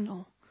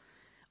personal.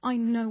 I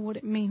know what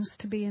it means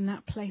to be in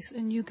that place.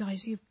 And you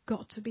guys, you've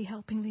got to be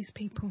helping these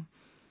people.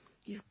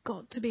 You've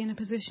got to be in a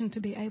position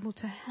to be able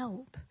to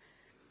help.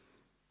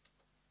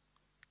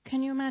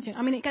 Can you imagine?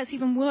 I mean, it gets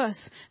even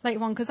worse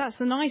later on, because that's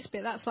the nice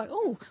bit. That's like,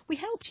 oh, we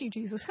helped you,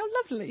 Jesus. How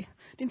lovely.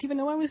 Didn't even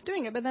know I was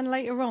doing it. But then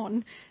later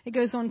on, it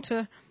goes on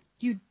to,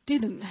 you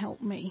didn't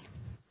help me.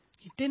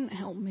 You didn't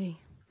help me.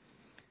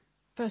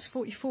 Verse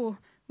 44,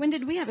 when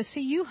did we ever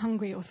see you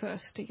hungry or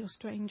thirsty or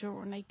stranger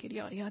or naked,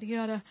 yada, yada,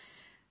 yada.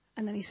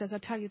 And then he says, I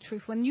tell you the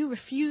truth, when you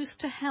refuse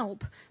to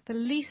help the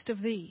least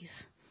of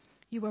these,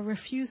 you are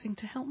refusing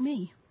to help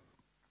me.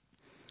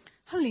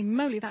 Holy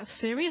moly, that's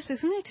serious,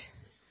 isn't it?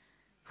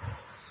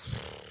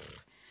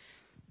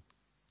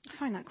 I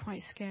find that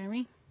quite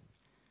scary.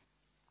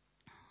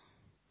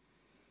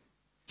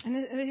 And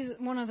this is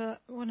one of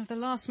the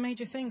last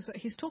major things that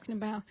he's talking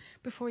about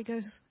before he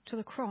goes to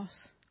the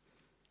cross.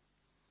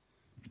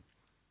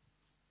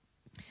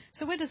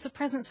 So where does the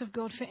presence of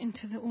God fit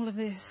into all of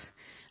this?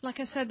 Like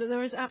I said,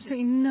 there is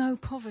absolutely no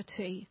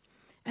poverty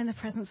in the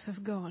presence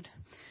of God.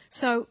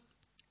 So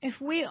if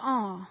we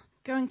are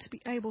going to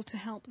be able to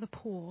help the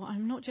poor,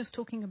 I'm not just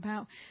talking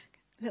about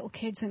little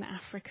kids in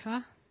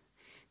Africa,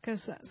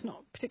 because that's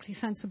not particularly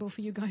sensible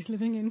for you guys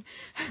living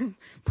in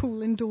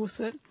Poole in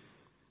Dorset.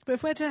 But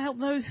if we're to help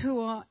those who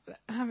are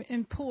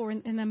poor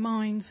in their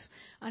minds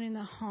and in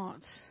their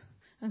hearts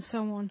and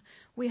so on,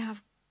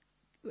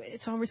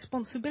 it's our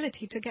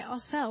responsibility to get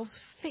ourselves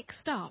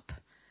fixed up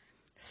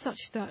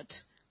such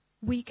that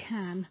we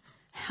can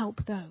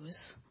help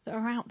those that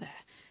are out there.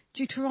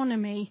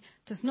 Deuteronomy,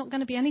 there's not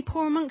going to be any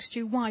poor amongst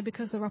you. Why?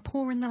 Because there are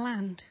poor in the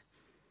land.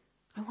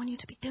 I want you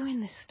to be doing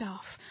this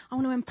stuff. I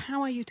want to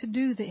empower you to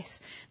do this.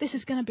 This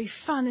is going to be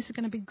fun. This is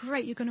going to be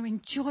great. You're going to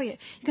enjoy it.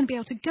 You're going to be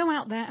able to go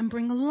out there and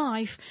bring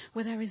life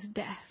where there is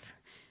death.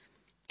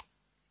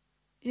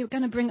 You're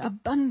going to bring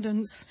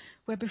abundance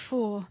where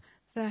before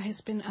there has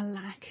been a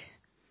lack.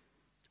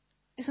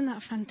 Isn't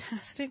that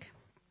fantastic?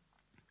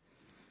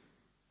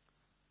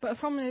 But the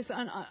problem is,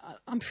 and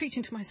I'm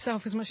preaching to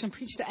myself as much as I'm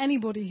preaching to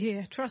anybody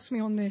here. Trust me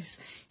on this.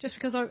 Just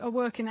because I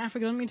work in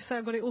Africa doesn't mean to say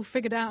I've got it all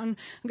figured out and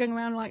I'm going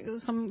around like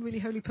some really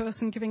holy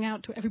person giving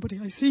out to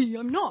everybody I see.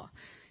 I'm not.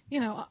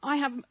 I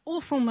have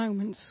awful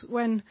moments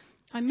when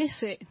I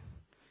miss it.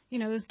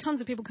 There's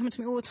tons of people coming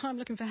to me all the time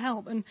looking for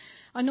help. And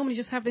I normally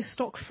just have this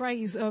stock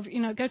phrase of,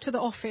 go to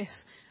the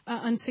office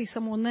and see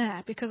someone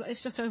there, because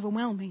it's just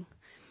overwhelming.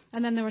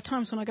 And then there are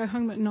times when I go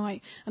home at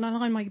night and I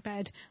lie in my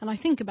bed and I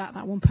think about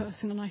that one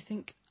person and I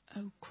think,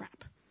 oh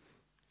crap,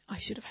 I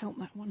should have helped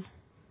that one.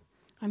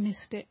 I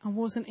missed it. I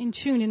wasn't in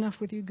tune enough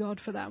with you, God,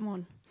 for that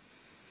one.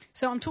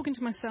 So I'm talking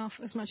to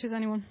myself as much as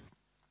anyone.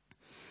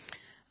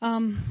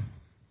 I've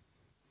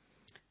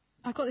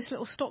got this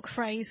little stock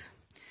phrase.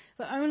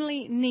 The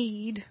only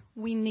need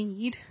we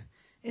need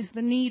is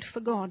the need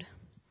for God.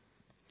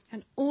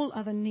 And all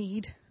other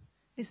need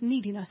is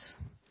neediness.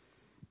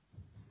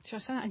 Shall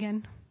I say that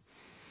again?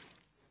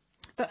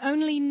 The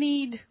only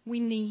need we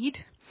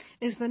need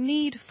is the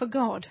need for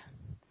God.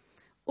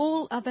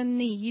 All other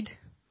need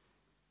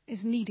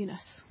is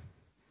neediness.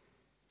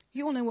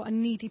 You all know what a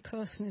needy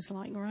person is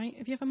like, right?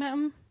 Have you ever met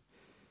them?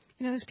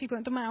 Those people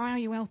that don't matter how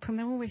you help them,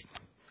 they're always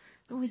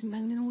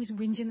moaning, always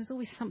whinging. There's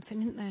always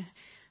something, isn't there?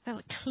 They're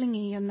like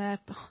clingy and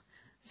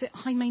is it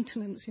high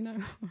maintenance,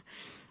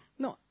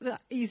 not the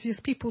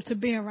easiest people to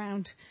be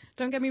around.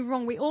 Don't get me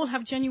wrong, we all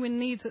have genuine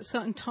needs at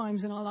certain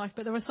times in our life,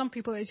 but there are some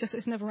people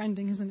it's never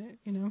ending, isn't it?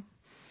 You know.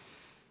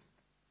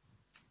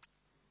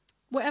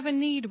 Whatever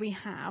need we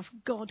have,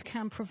 God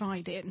can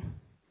provide it.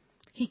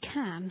 He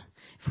can.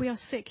 If we are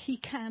sick, he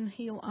can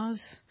heal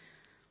us.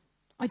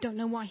 I don't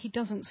know why he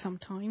doesn't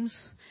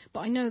sometimes,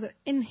 but I know that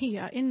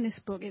in this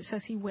book, it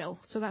says he will.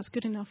 So that's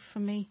good enough for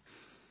me.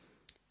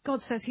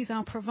 God says he's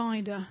our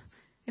provider.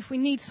 If we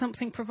need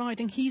something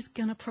providing, he's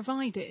going to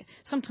provide it.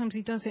 Sometimes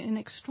he does it in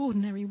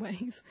extraordinary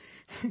ways.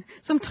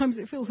 Sometimes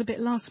it feels a bit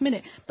last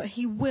minute, but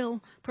he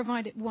will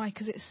provide it. Why?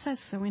 Because it says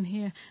so in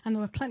here, and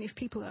there are plenty of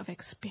people that have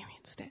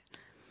experienced it.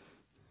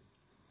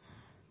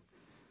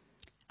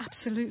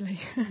 Absolutely.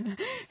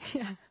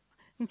 Yeah,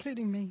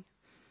 including me.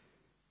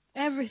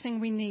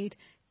 Everything we need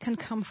can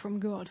come from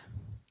God.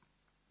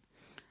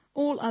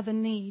 All other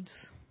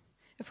needs.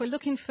 If we're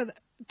looking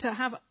to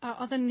have our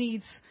other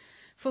needs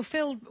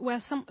fulfilled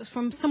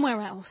from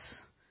somewhere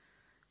else,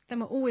 then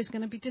we're always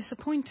going to be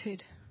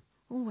disappointed.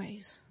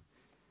 Always.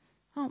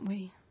 Aren't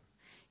we?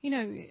 You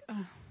know,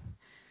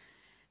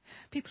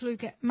 people who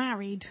get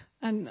married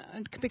and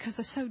because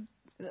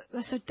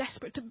they're so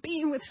desperate to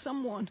be with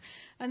someone,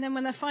 and then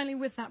when they're finally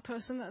with that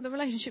person, the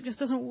relationship just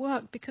doesn't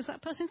work because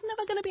that person's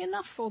never going to be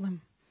enough for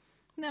them.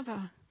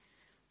 Never.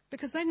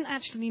 Because they didn't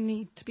actually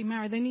need to be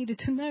married. They needed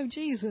to know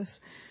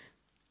Jesus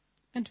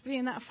and to be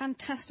in that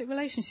fantastic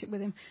relationship with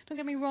him. Don't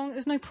get me wrong,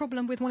 there's no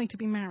problem with wanting to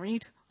be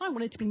married. I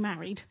wanted to be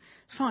married.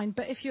 It's fine.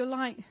 But if you're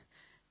like,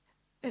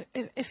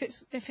 if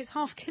it's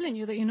half killing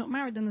you that you're not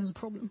married, then there's a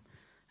problem.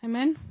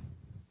 Amen?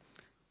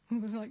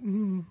 And there's like,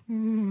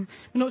 I'm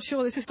not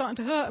sure, this is starting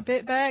to hurt a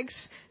bit,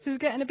 Bex. This is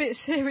getting a bit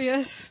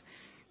serious.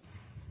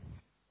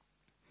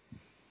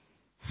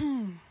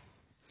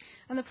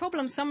 And the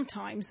problem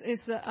sometimes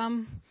is that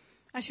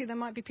actually there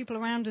might be people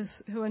around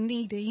us who are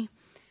needy,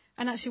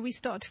 and actually we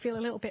start to feel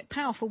a little bit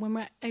powerful when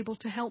we're able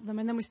to help them,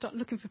 and then we start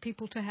looking for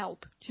people to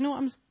help. Do you know what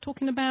I'm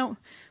talking about?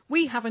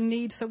 We have a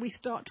need, so we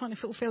start trying to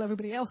fulfill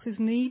everybody else's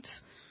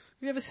needs.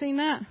 Have you ever seen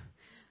that?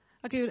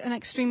 I'll give you an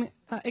extreme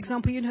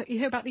example. You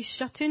hear about these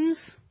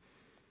shut-ins.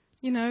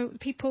 You know,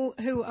 people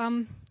who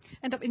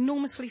end up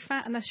enormously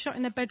fat and they're shut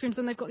in their bedrooms,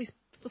 and they've got these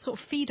sort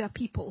of feeder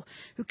people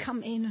who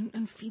come in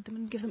and feed them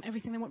and give them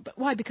everything they want. But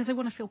why? Because they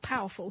want to feel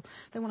powerful.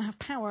 They want to have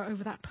power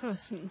over that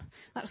person.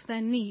 That's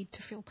their need,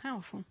 to feel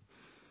powerful.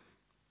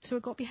 So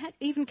we've got to be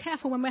even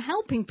careful when we're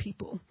helping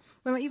people,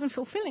 when we're even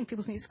fulfilling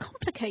people's needs. It's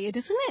complicated,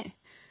 isn't it?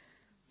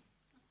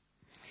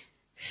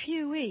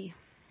 Phew-wee.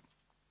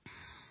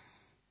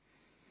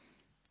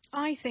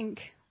 I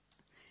think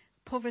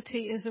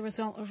poverty is a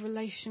result of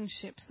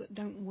relationships that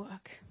don't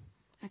work,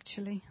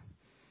 actually.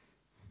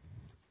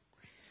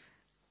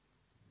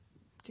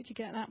 Did you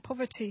get that?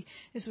 Poverty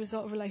is a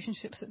result of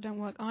relationships that don't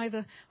work.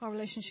 Either our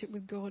relationship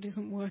with God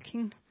isn't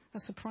working.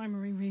 That's the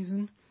primary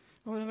reason.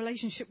 Or a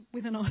relationship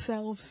within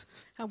ourselves,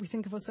 how we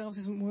think of ourselves,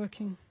 isn't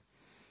working.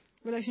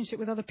 Relationship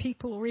with other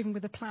people or even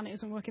with the planet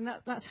isn't working.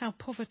 That's how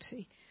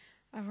poverty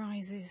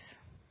arises.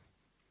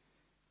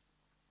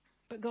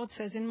 But God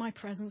says, in my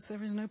presence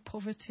there is no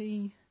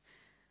poverty.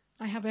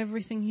 I have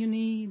everything you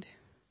need.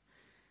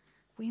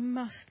 We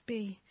must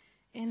be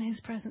in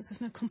his presence.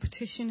 There's no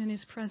competition in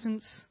his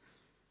presence.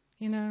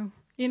 You know,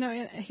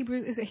 in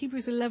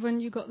Hebrews 11,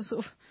 you've got the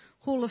sort of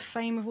hall of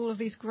fame of all of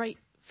these great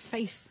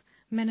faith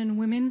men and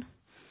women.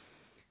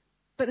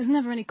 But there's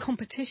never any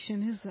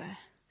competition, is there?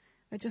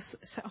 They're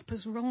just set up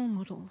as role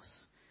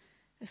models.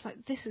 It's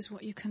like, this is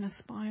what you can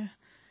aspire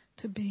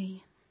to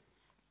be.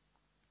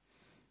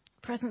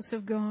 Presence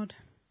of God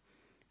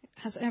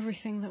has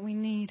everything that we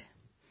need.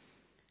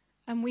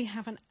 And we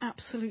have an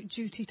absolute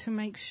duty to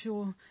make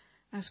sure,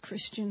 as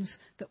Christians,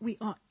 that we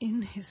are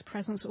in his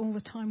presence all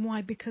the time.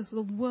 Why? Because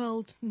the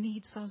world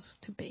needs us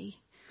to be.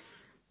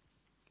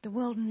 The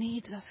world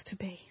needs us to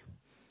be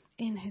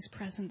in his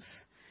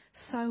presence,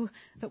 so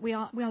that we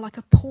are like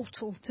a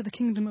portal to the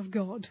kingdom of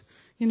God.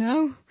 You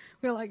know,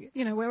 we're like,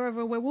 you know,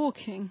 wherever we're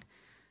walking,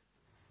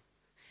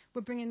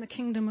 we're bringing the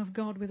kingdom of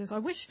God with us. I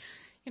wish,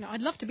 you know,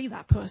 I'd love to be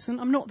that person.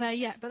 I'm not there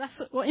yet, but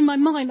that's what, in my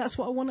mind, that's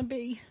what I want to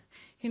be.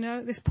 You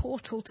know, this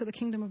portal to the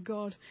kingdom of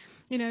God.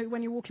 You know,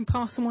 when you're walking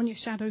past someone, your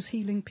shadow's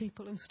healing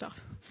people and stuff.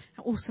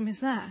 How awesome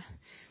is that?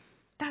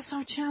 That's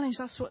our challenge.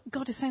 That's what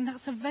God is saying.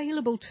 That's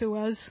available to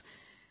us.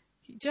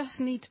 You just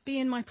need to be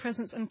in my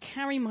presence and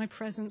carry my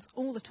presence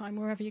all the time,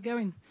 wherever you're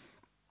going.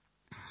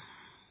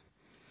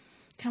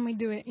 Can we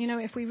do it? You know,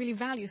 if we really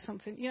value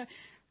something. You know,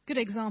 good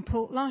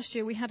example. Last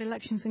year we had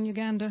elections in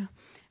Uganda.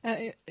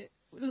 It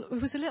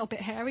was a little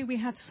bit hairy. We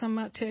had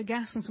some tear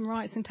gas and some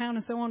riots in town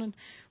and so on, and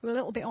we were a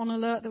little bit on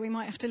alert that we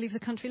might have to leave the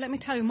country. Let me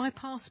tell you, my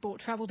passport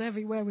travelled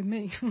everywhere with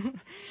me.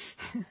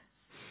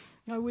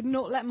 I would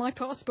not let my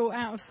passport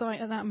out of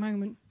sight at that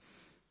moment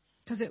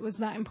because it was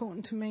that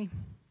important to me.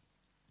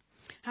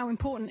 How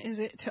important is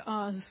it to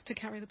us to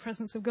carry the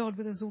presence of God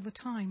with us all the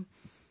time?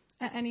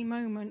 At any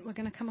moment, we're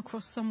going to come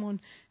across someone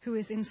who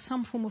is in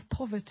some form of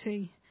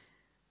poverty.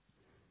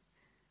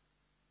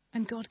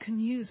 And God can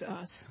use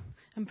us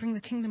and bring the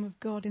kingdom of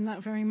God in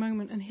that very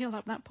moment and heal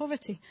up that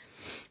poverty.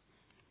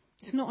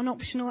 It's not an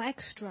optional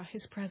extra,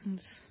 his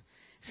presence.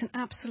 It's an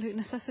absolute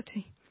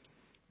necessity.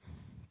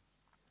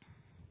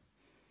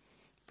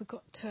 We've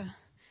got to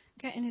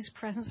get in his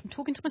presence. I'm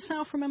talking to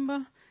myself,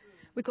 remember?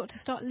 We've got to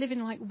start living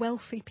like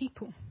wealthy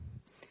people.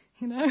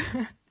 You know?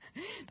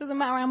 Doesn't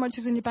matter how much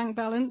is in your bank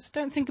balance.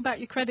 Don't think about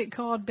your credit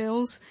card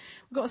bills.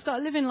 We've got to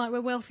start living like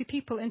we're wealthy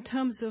people in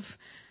terms of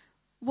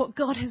what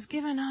God has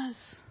given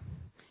us.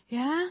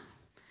 Yeah?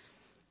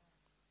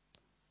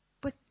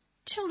 We're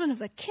children of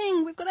the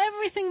King. We've got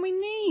everything we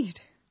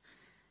need.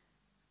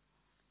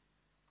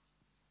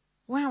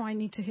 Wow, I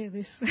need to hear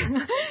this.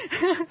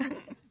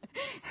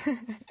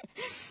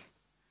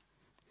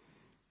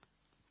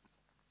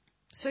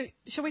 So,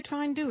 shall we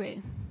try and do it?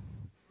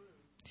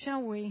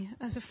 Shall we,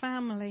 as a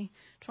family,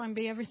 try and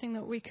be everything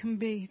that we can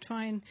be?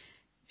 Try and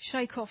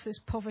shake off this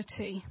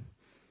poverty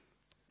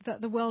that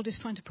the world is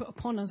trying to put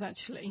upon us,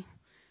 actually.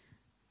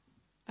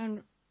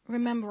 And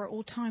remember at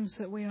all times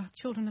that we are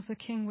children of the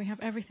King. We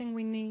have everything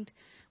we need.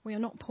 We are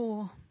not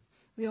poor.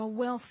 We are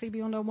wealthy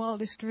beyond our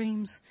wildest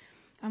dreams.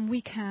 And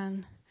we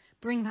can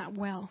bring that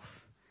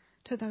wealth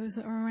to those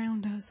that are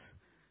around us.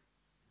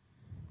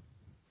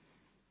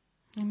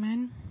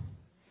 Amen.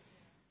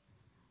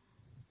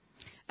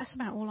 That's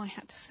about all I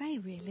had to say,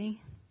 really.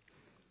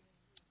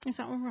 Is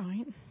that all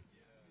right?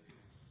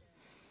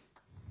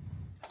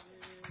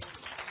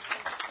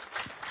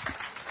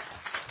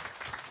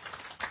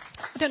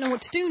 I don't know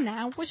what to do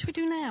now. What should we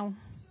do now?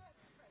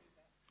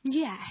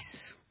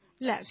 Yes.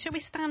 Let's. Shall we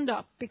stand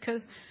up?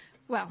 Because,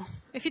 well,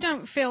 if you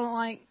don't feel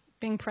like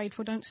being prayed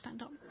for, don't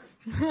stand up.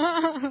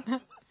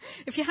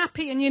 If you're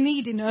happy and you're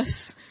needing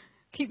us,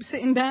 keep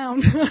sitting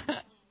down.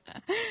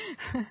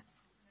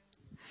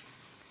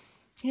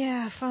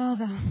 Yeah,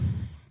 Father,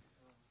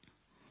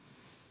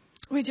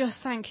 we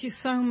just thank you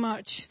so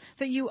much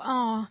that you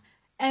are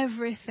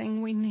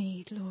everything we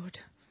need, Lord.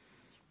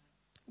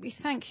 We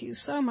thank you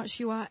so much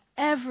you are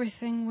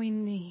everything we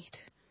need.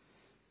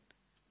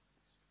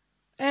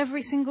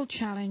 Every single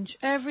challenge,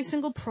 every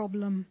single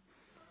problem,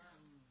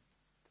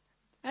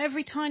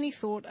 every tiny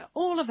thought,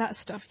 all of that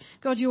stuff.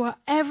 God, you are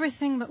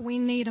everything that we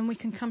need, and we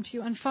can come to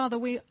you. And Father,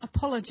 we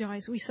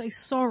apologize. We say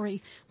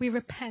sorry. We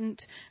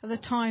repent of the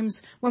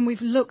times when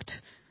we've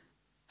looked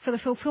for the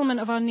fulfillment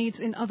of our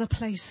needs in other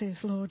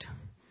places, Lord.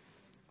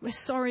 We're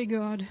sorry,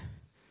 God.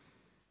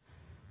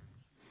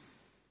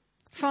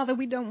 Father,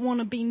 we don't want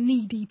to be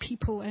needy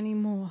people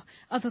anymore,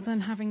 other than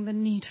having the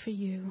need for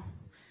you.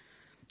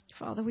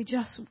 Father, we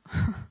just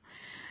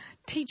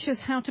teach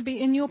us how to be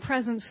in your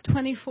presence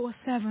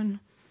 24/7.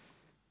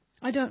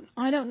 I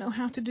don't know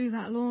how to do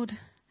that, Lord.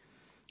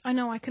 I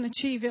know I can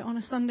achieve it on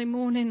a Sunday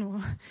morning, or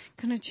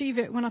can achieve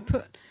it when I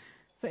put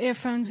the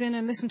earphones in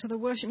and listen to the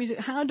worship music.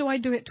 How do I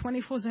do it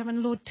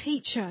 24/7? Lord,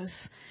 teach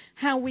us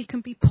how we can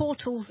be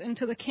portals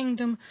into the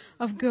kingdom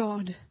of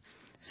God,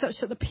 such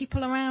that the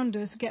people around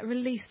us get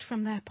released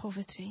from their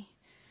poverty.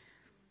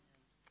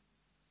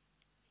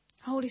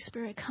 Holy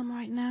Spirit, come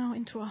right now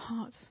into our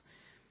hearts.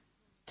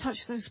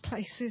 Touch those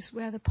places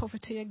where the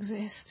poverty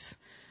exists.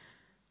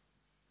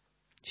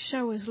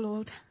 Show us,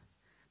 Lord.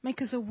 Make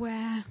us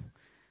aware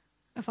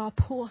of our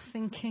poor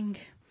thinking.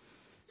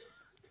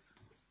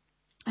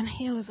 And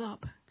heal us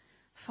up,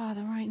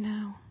 Father, right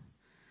now.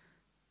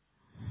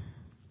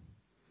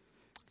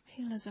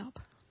 Heal us up.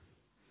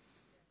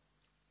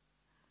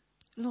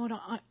 Lord,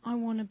 I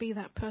want to be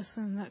that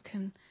person that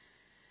can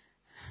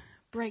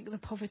break the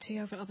poverty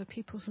over other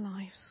people's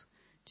lives.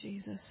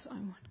 Jesus, I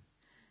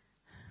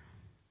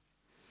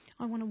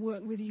want to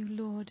work with you,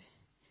 Lord.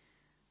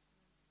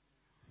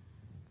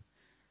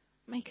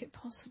 Make it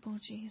possible,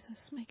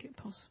 Jesus. Make it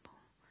possible.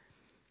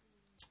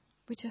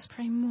 We just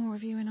pray more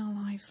of you in our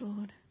lives,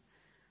 Lord.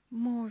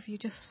 More of you.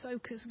 Just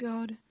soak us,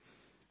 God.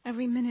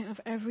 Every minute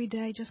of every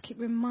day, just keep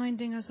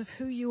reminding us of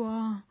who you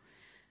are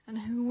and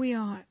who we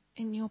are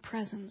in your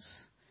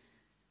presence.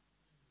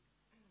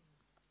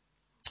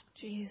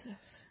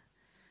 Jesus.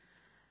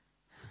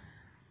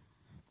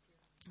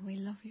 We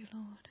love you,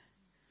 Lord.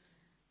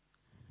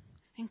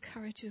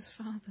 Encourage us,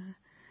 Father.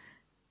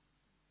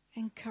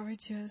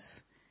 Encourage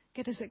us.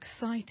 Get us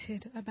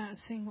excited about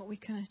seeing what we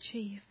can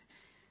achieve.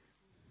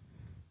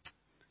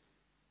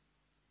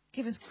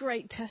 Give us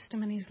great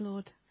testimonies,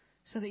 Lord,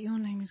 so that your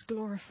name is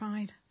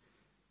glorified.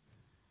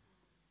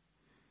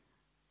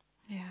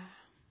 Yeah.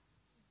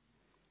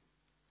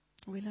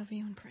 We love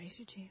you and praise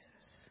you,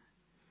 Jesus.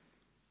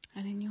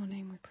 And in your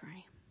name we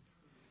pray.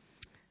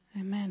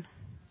 Amen.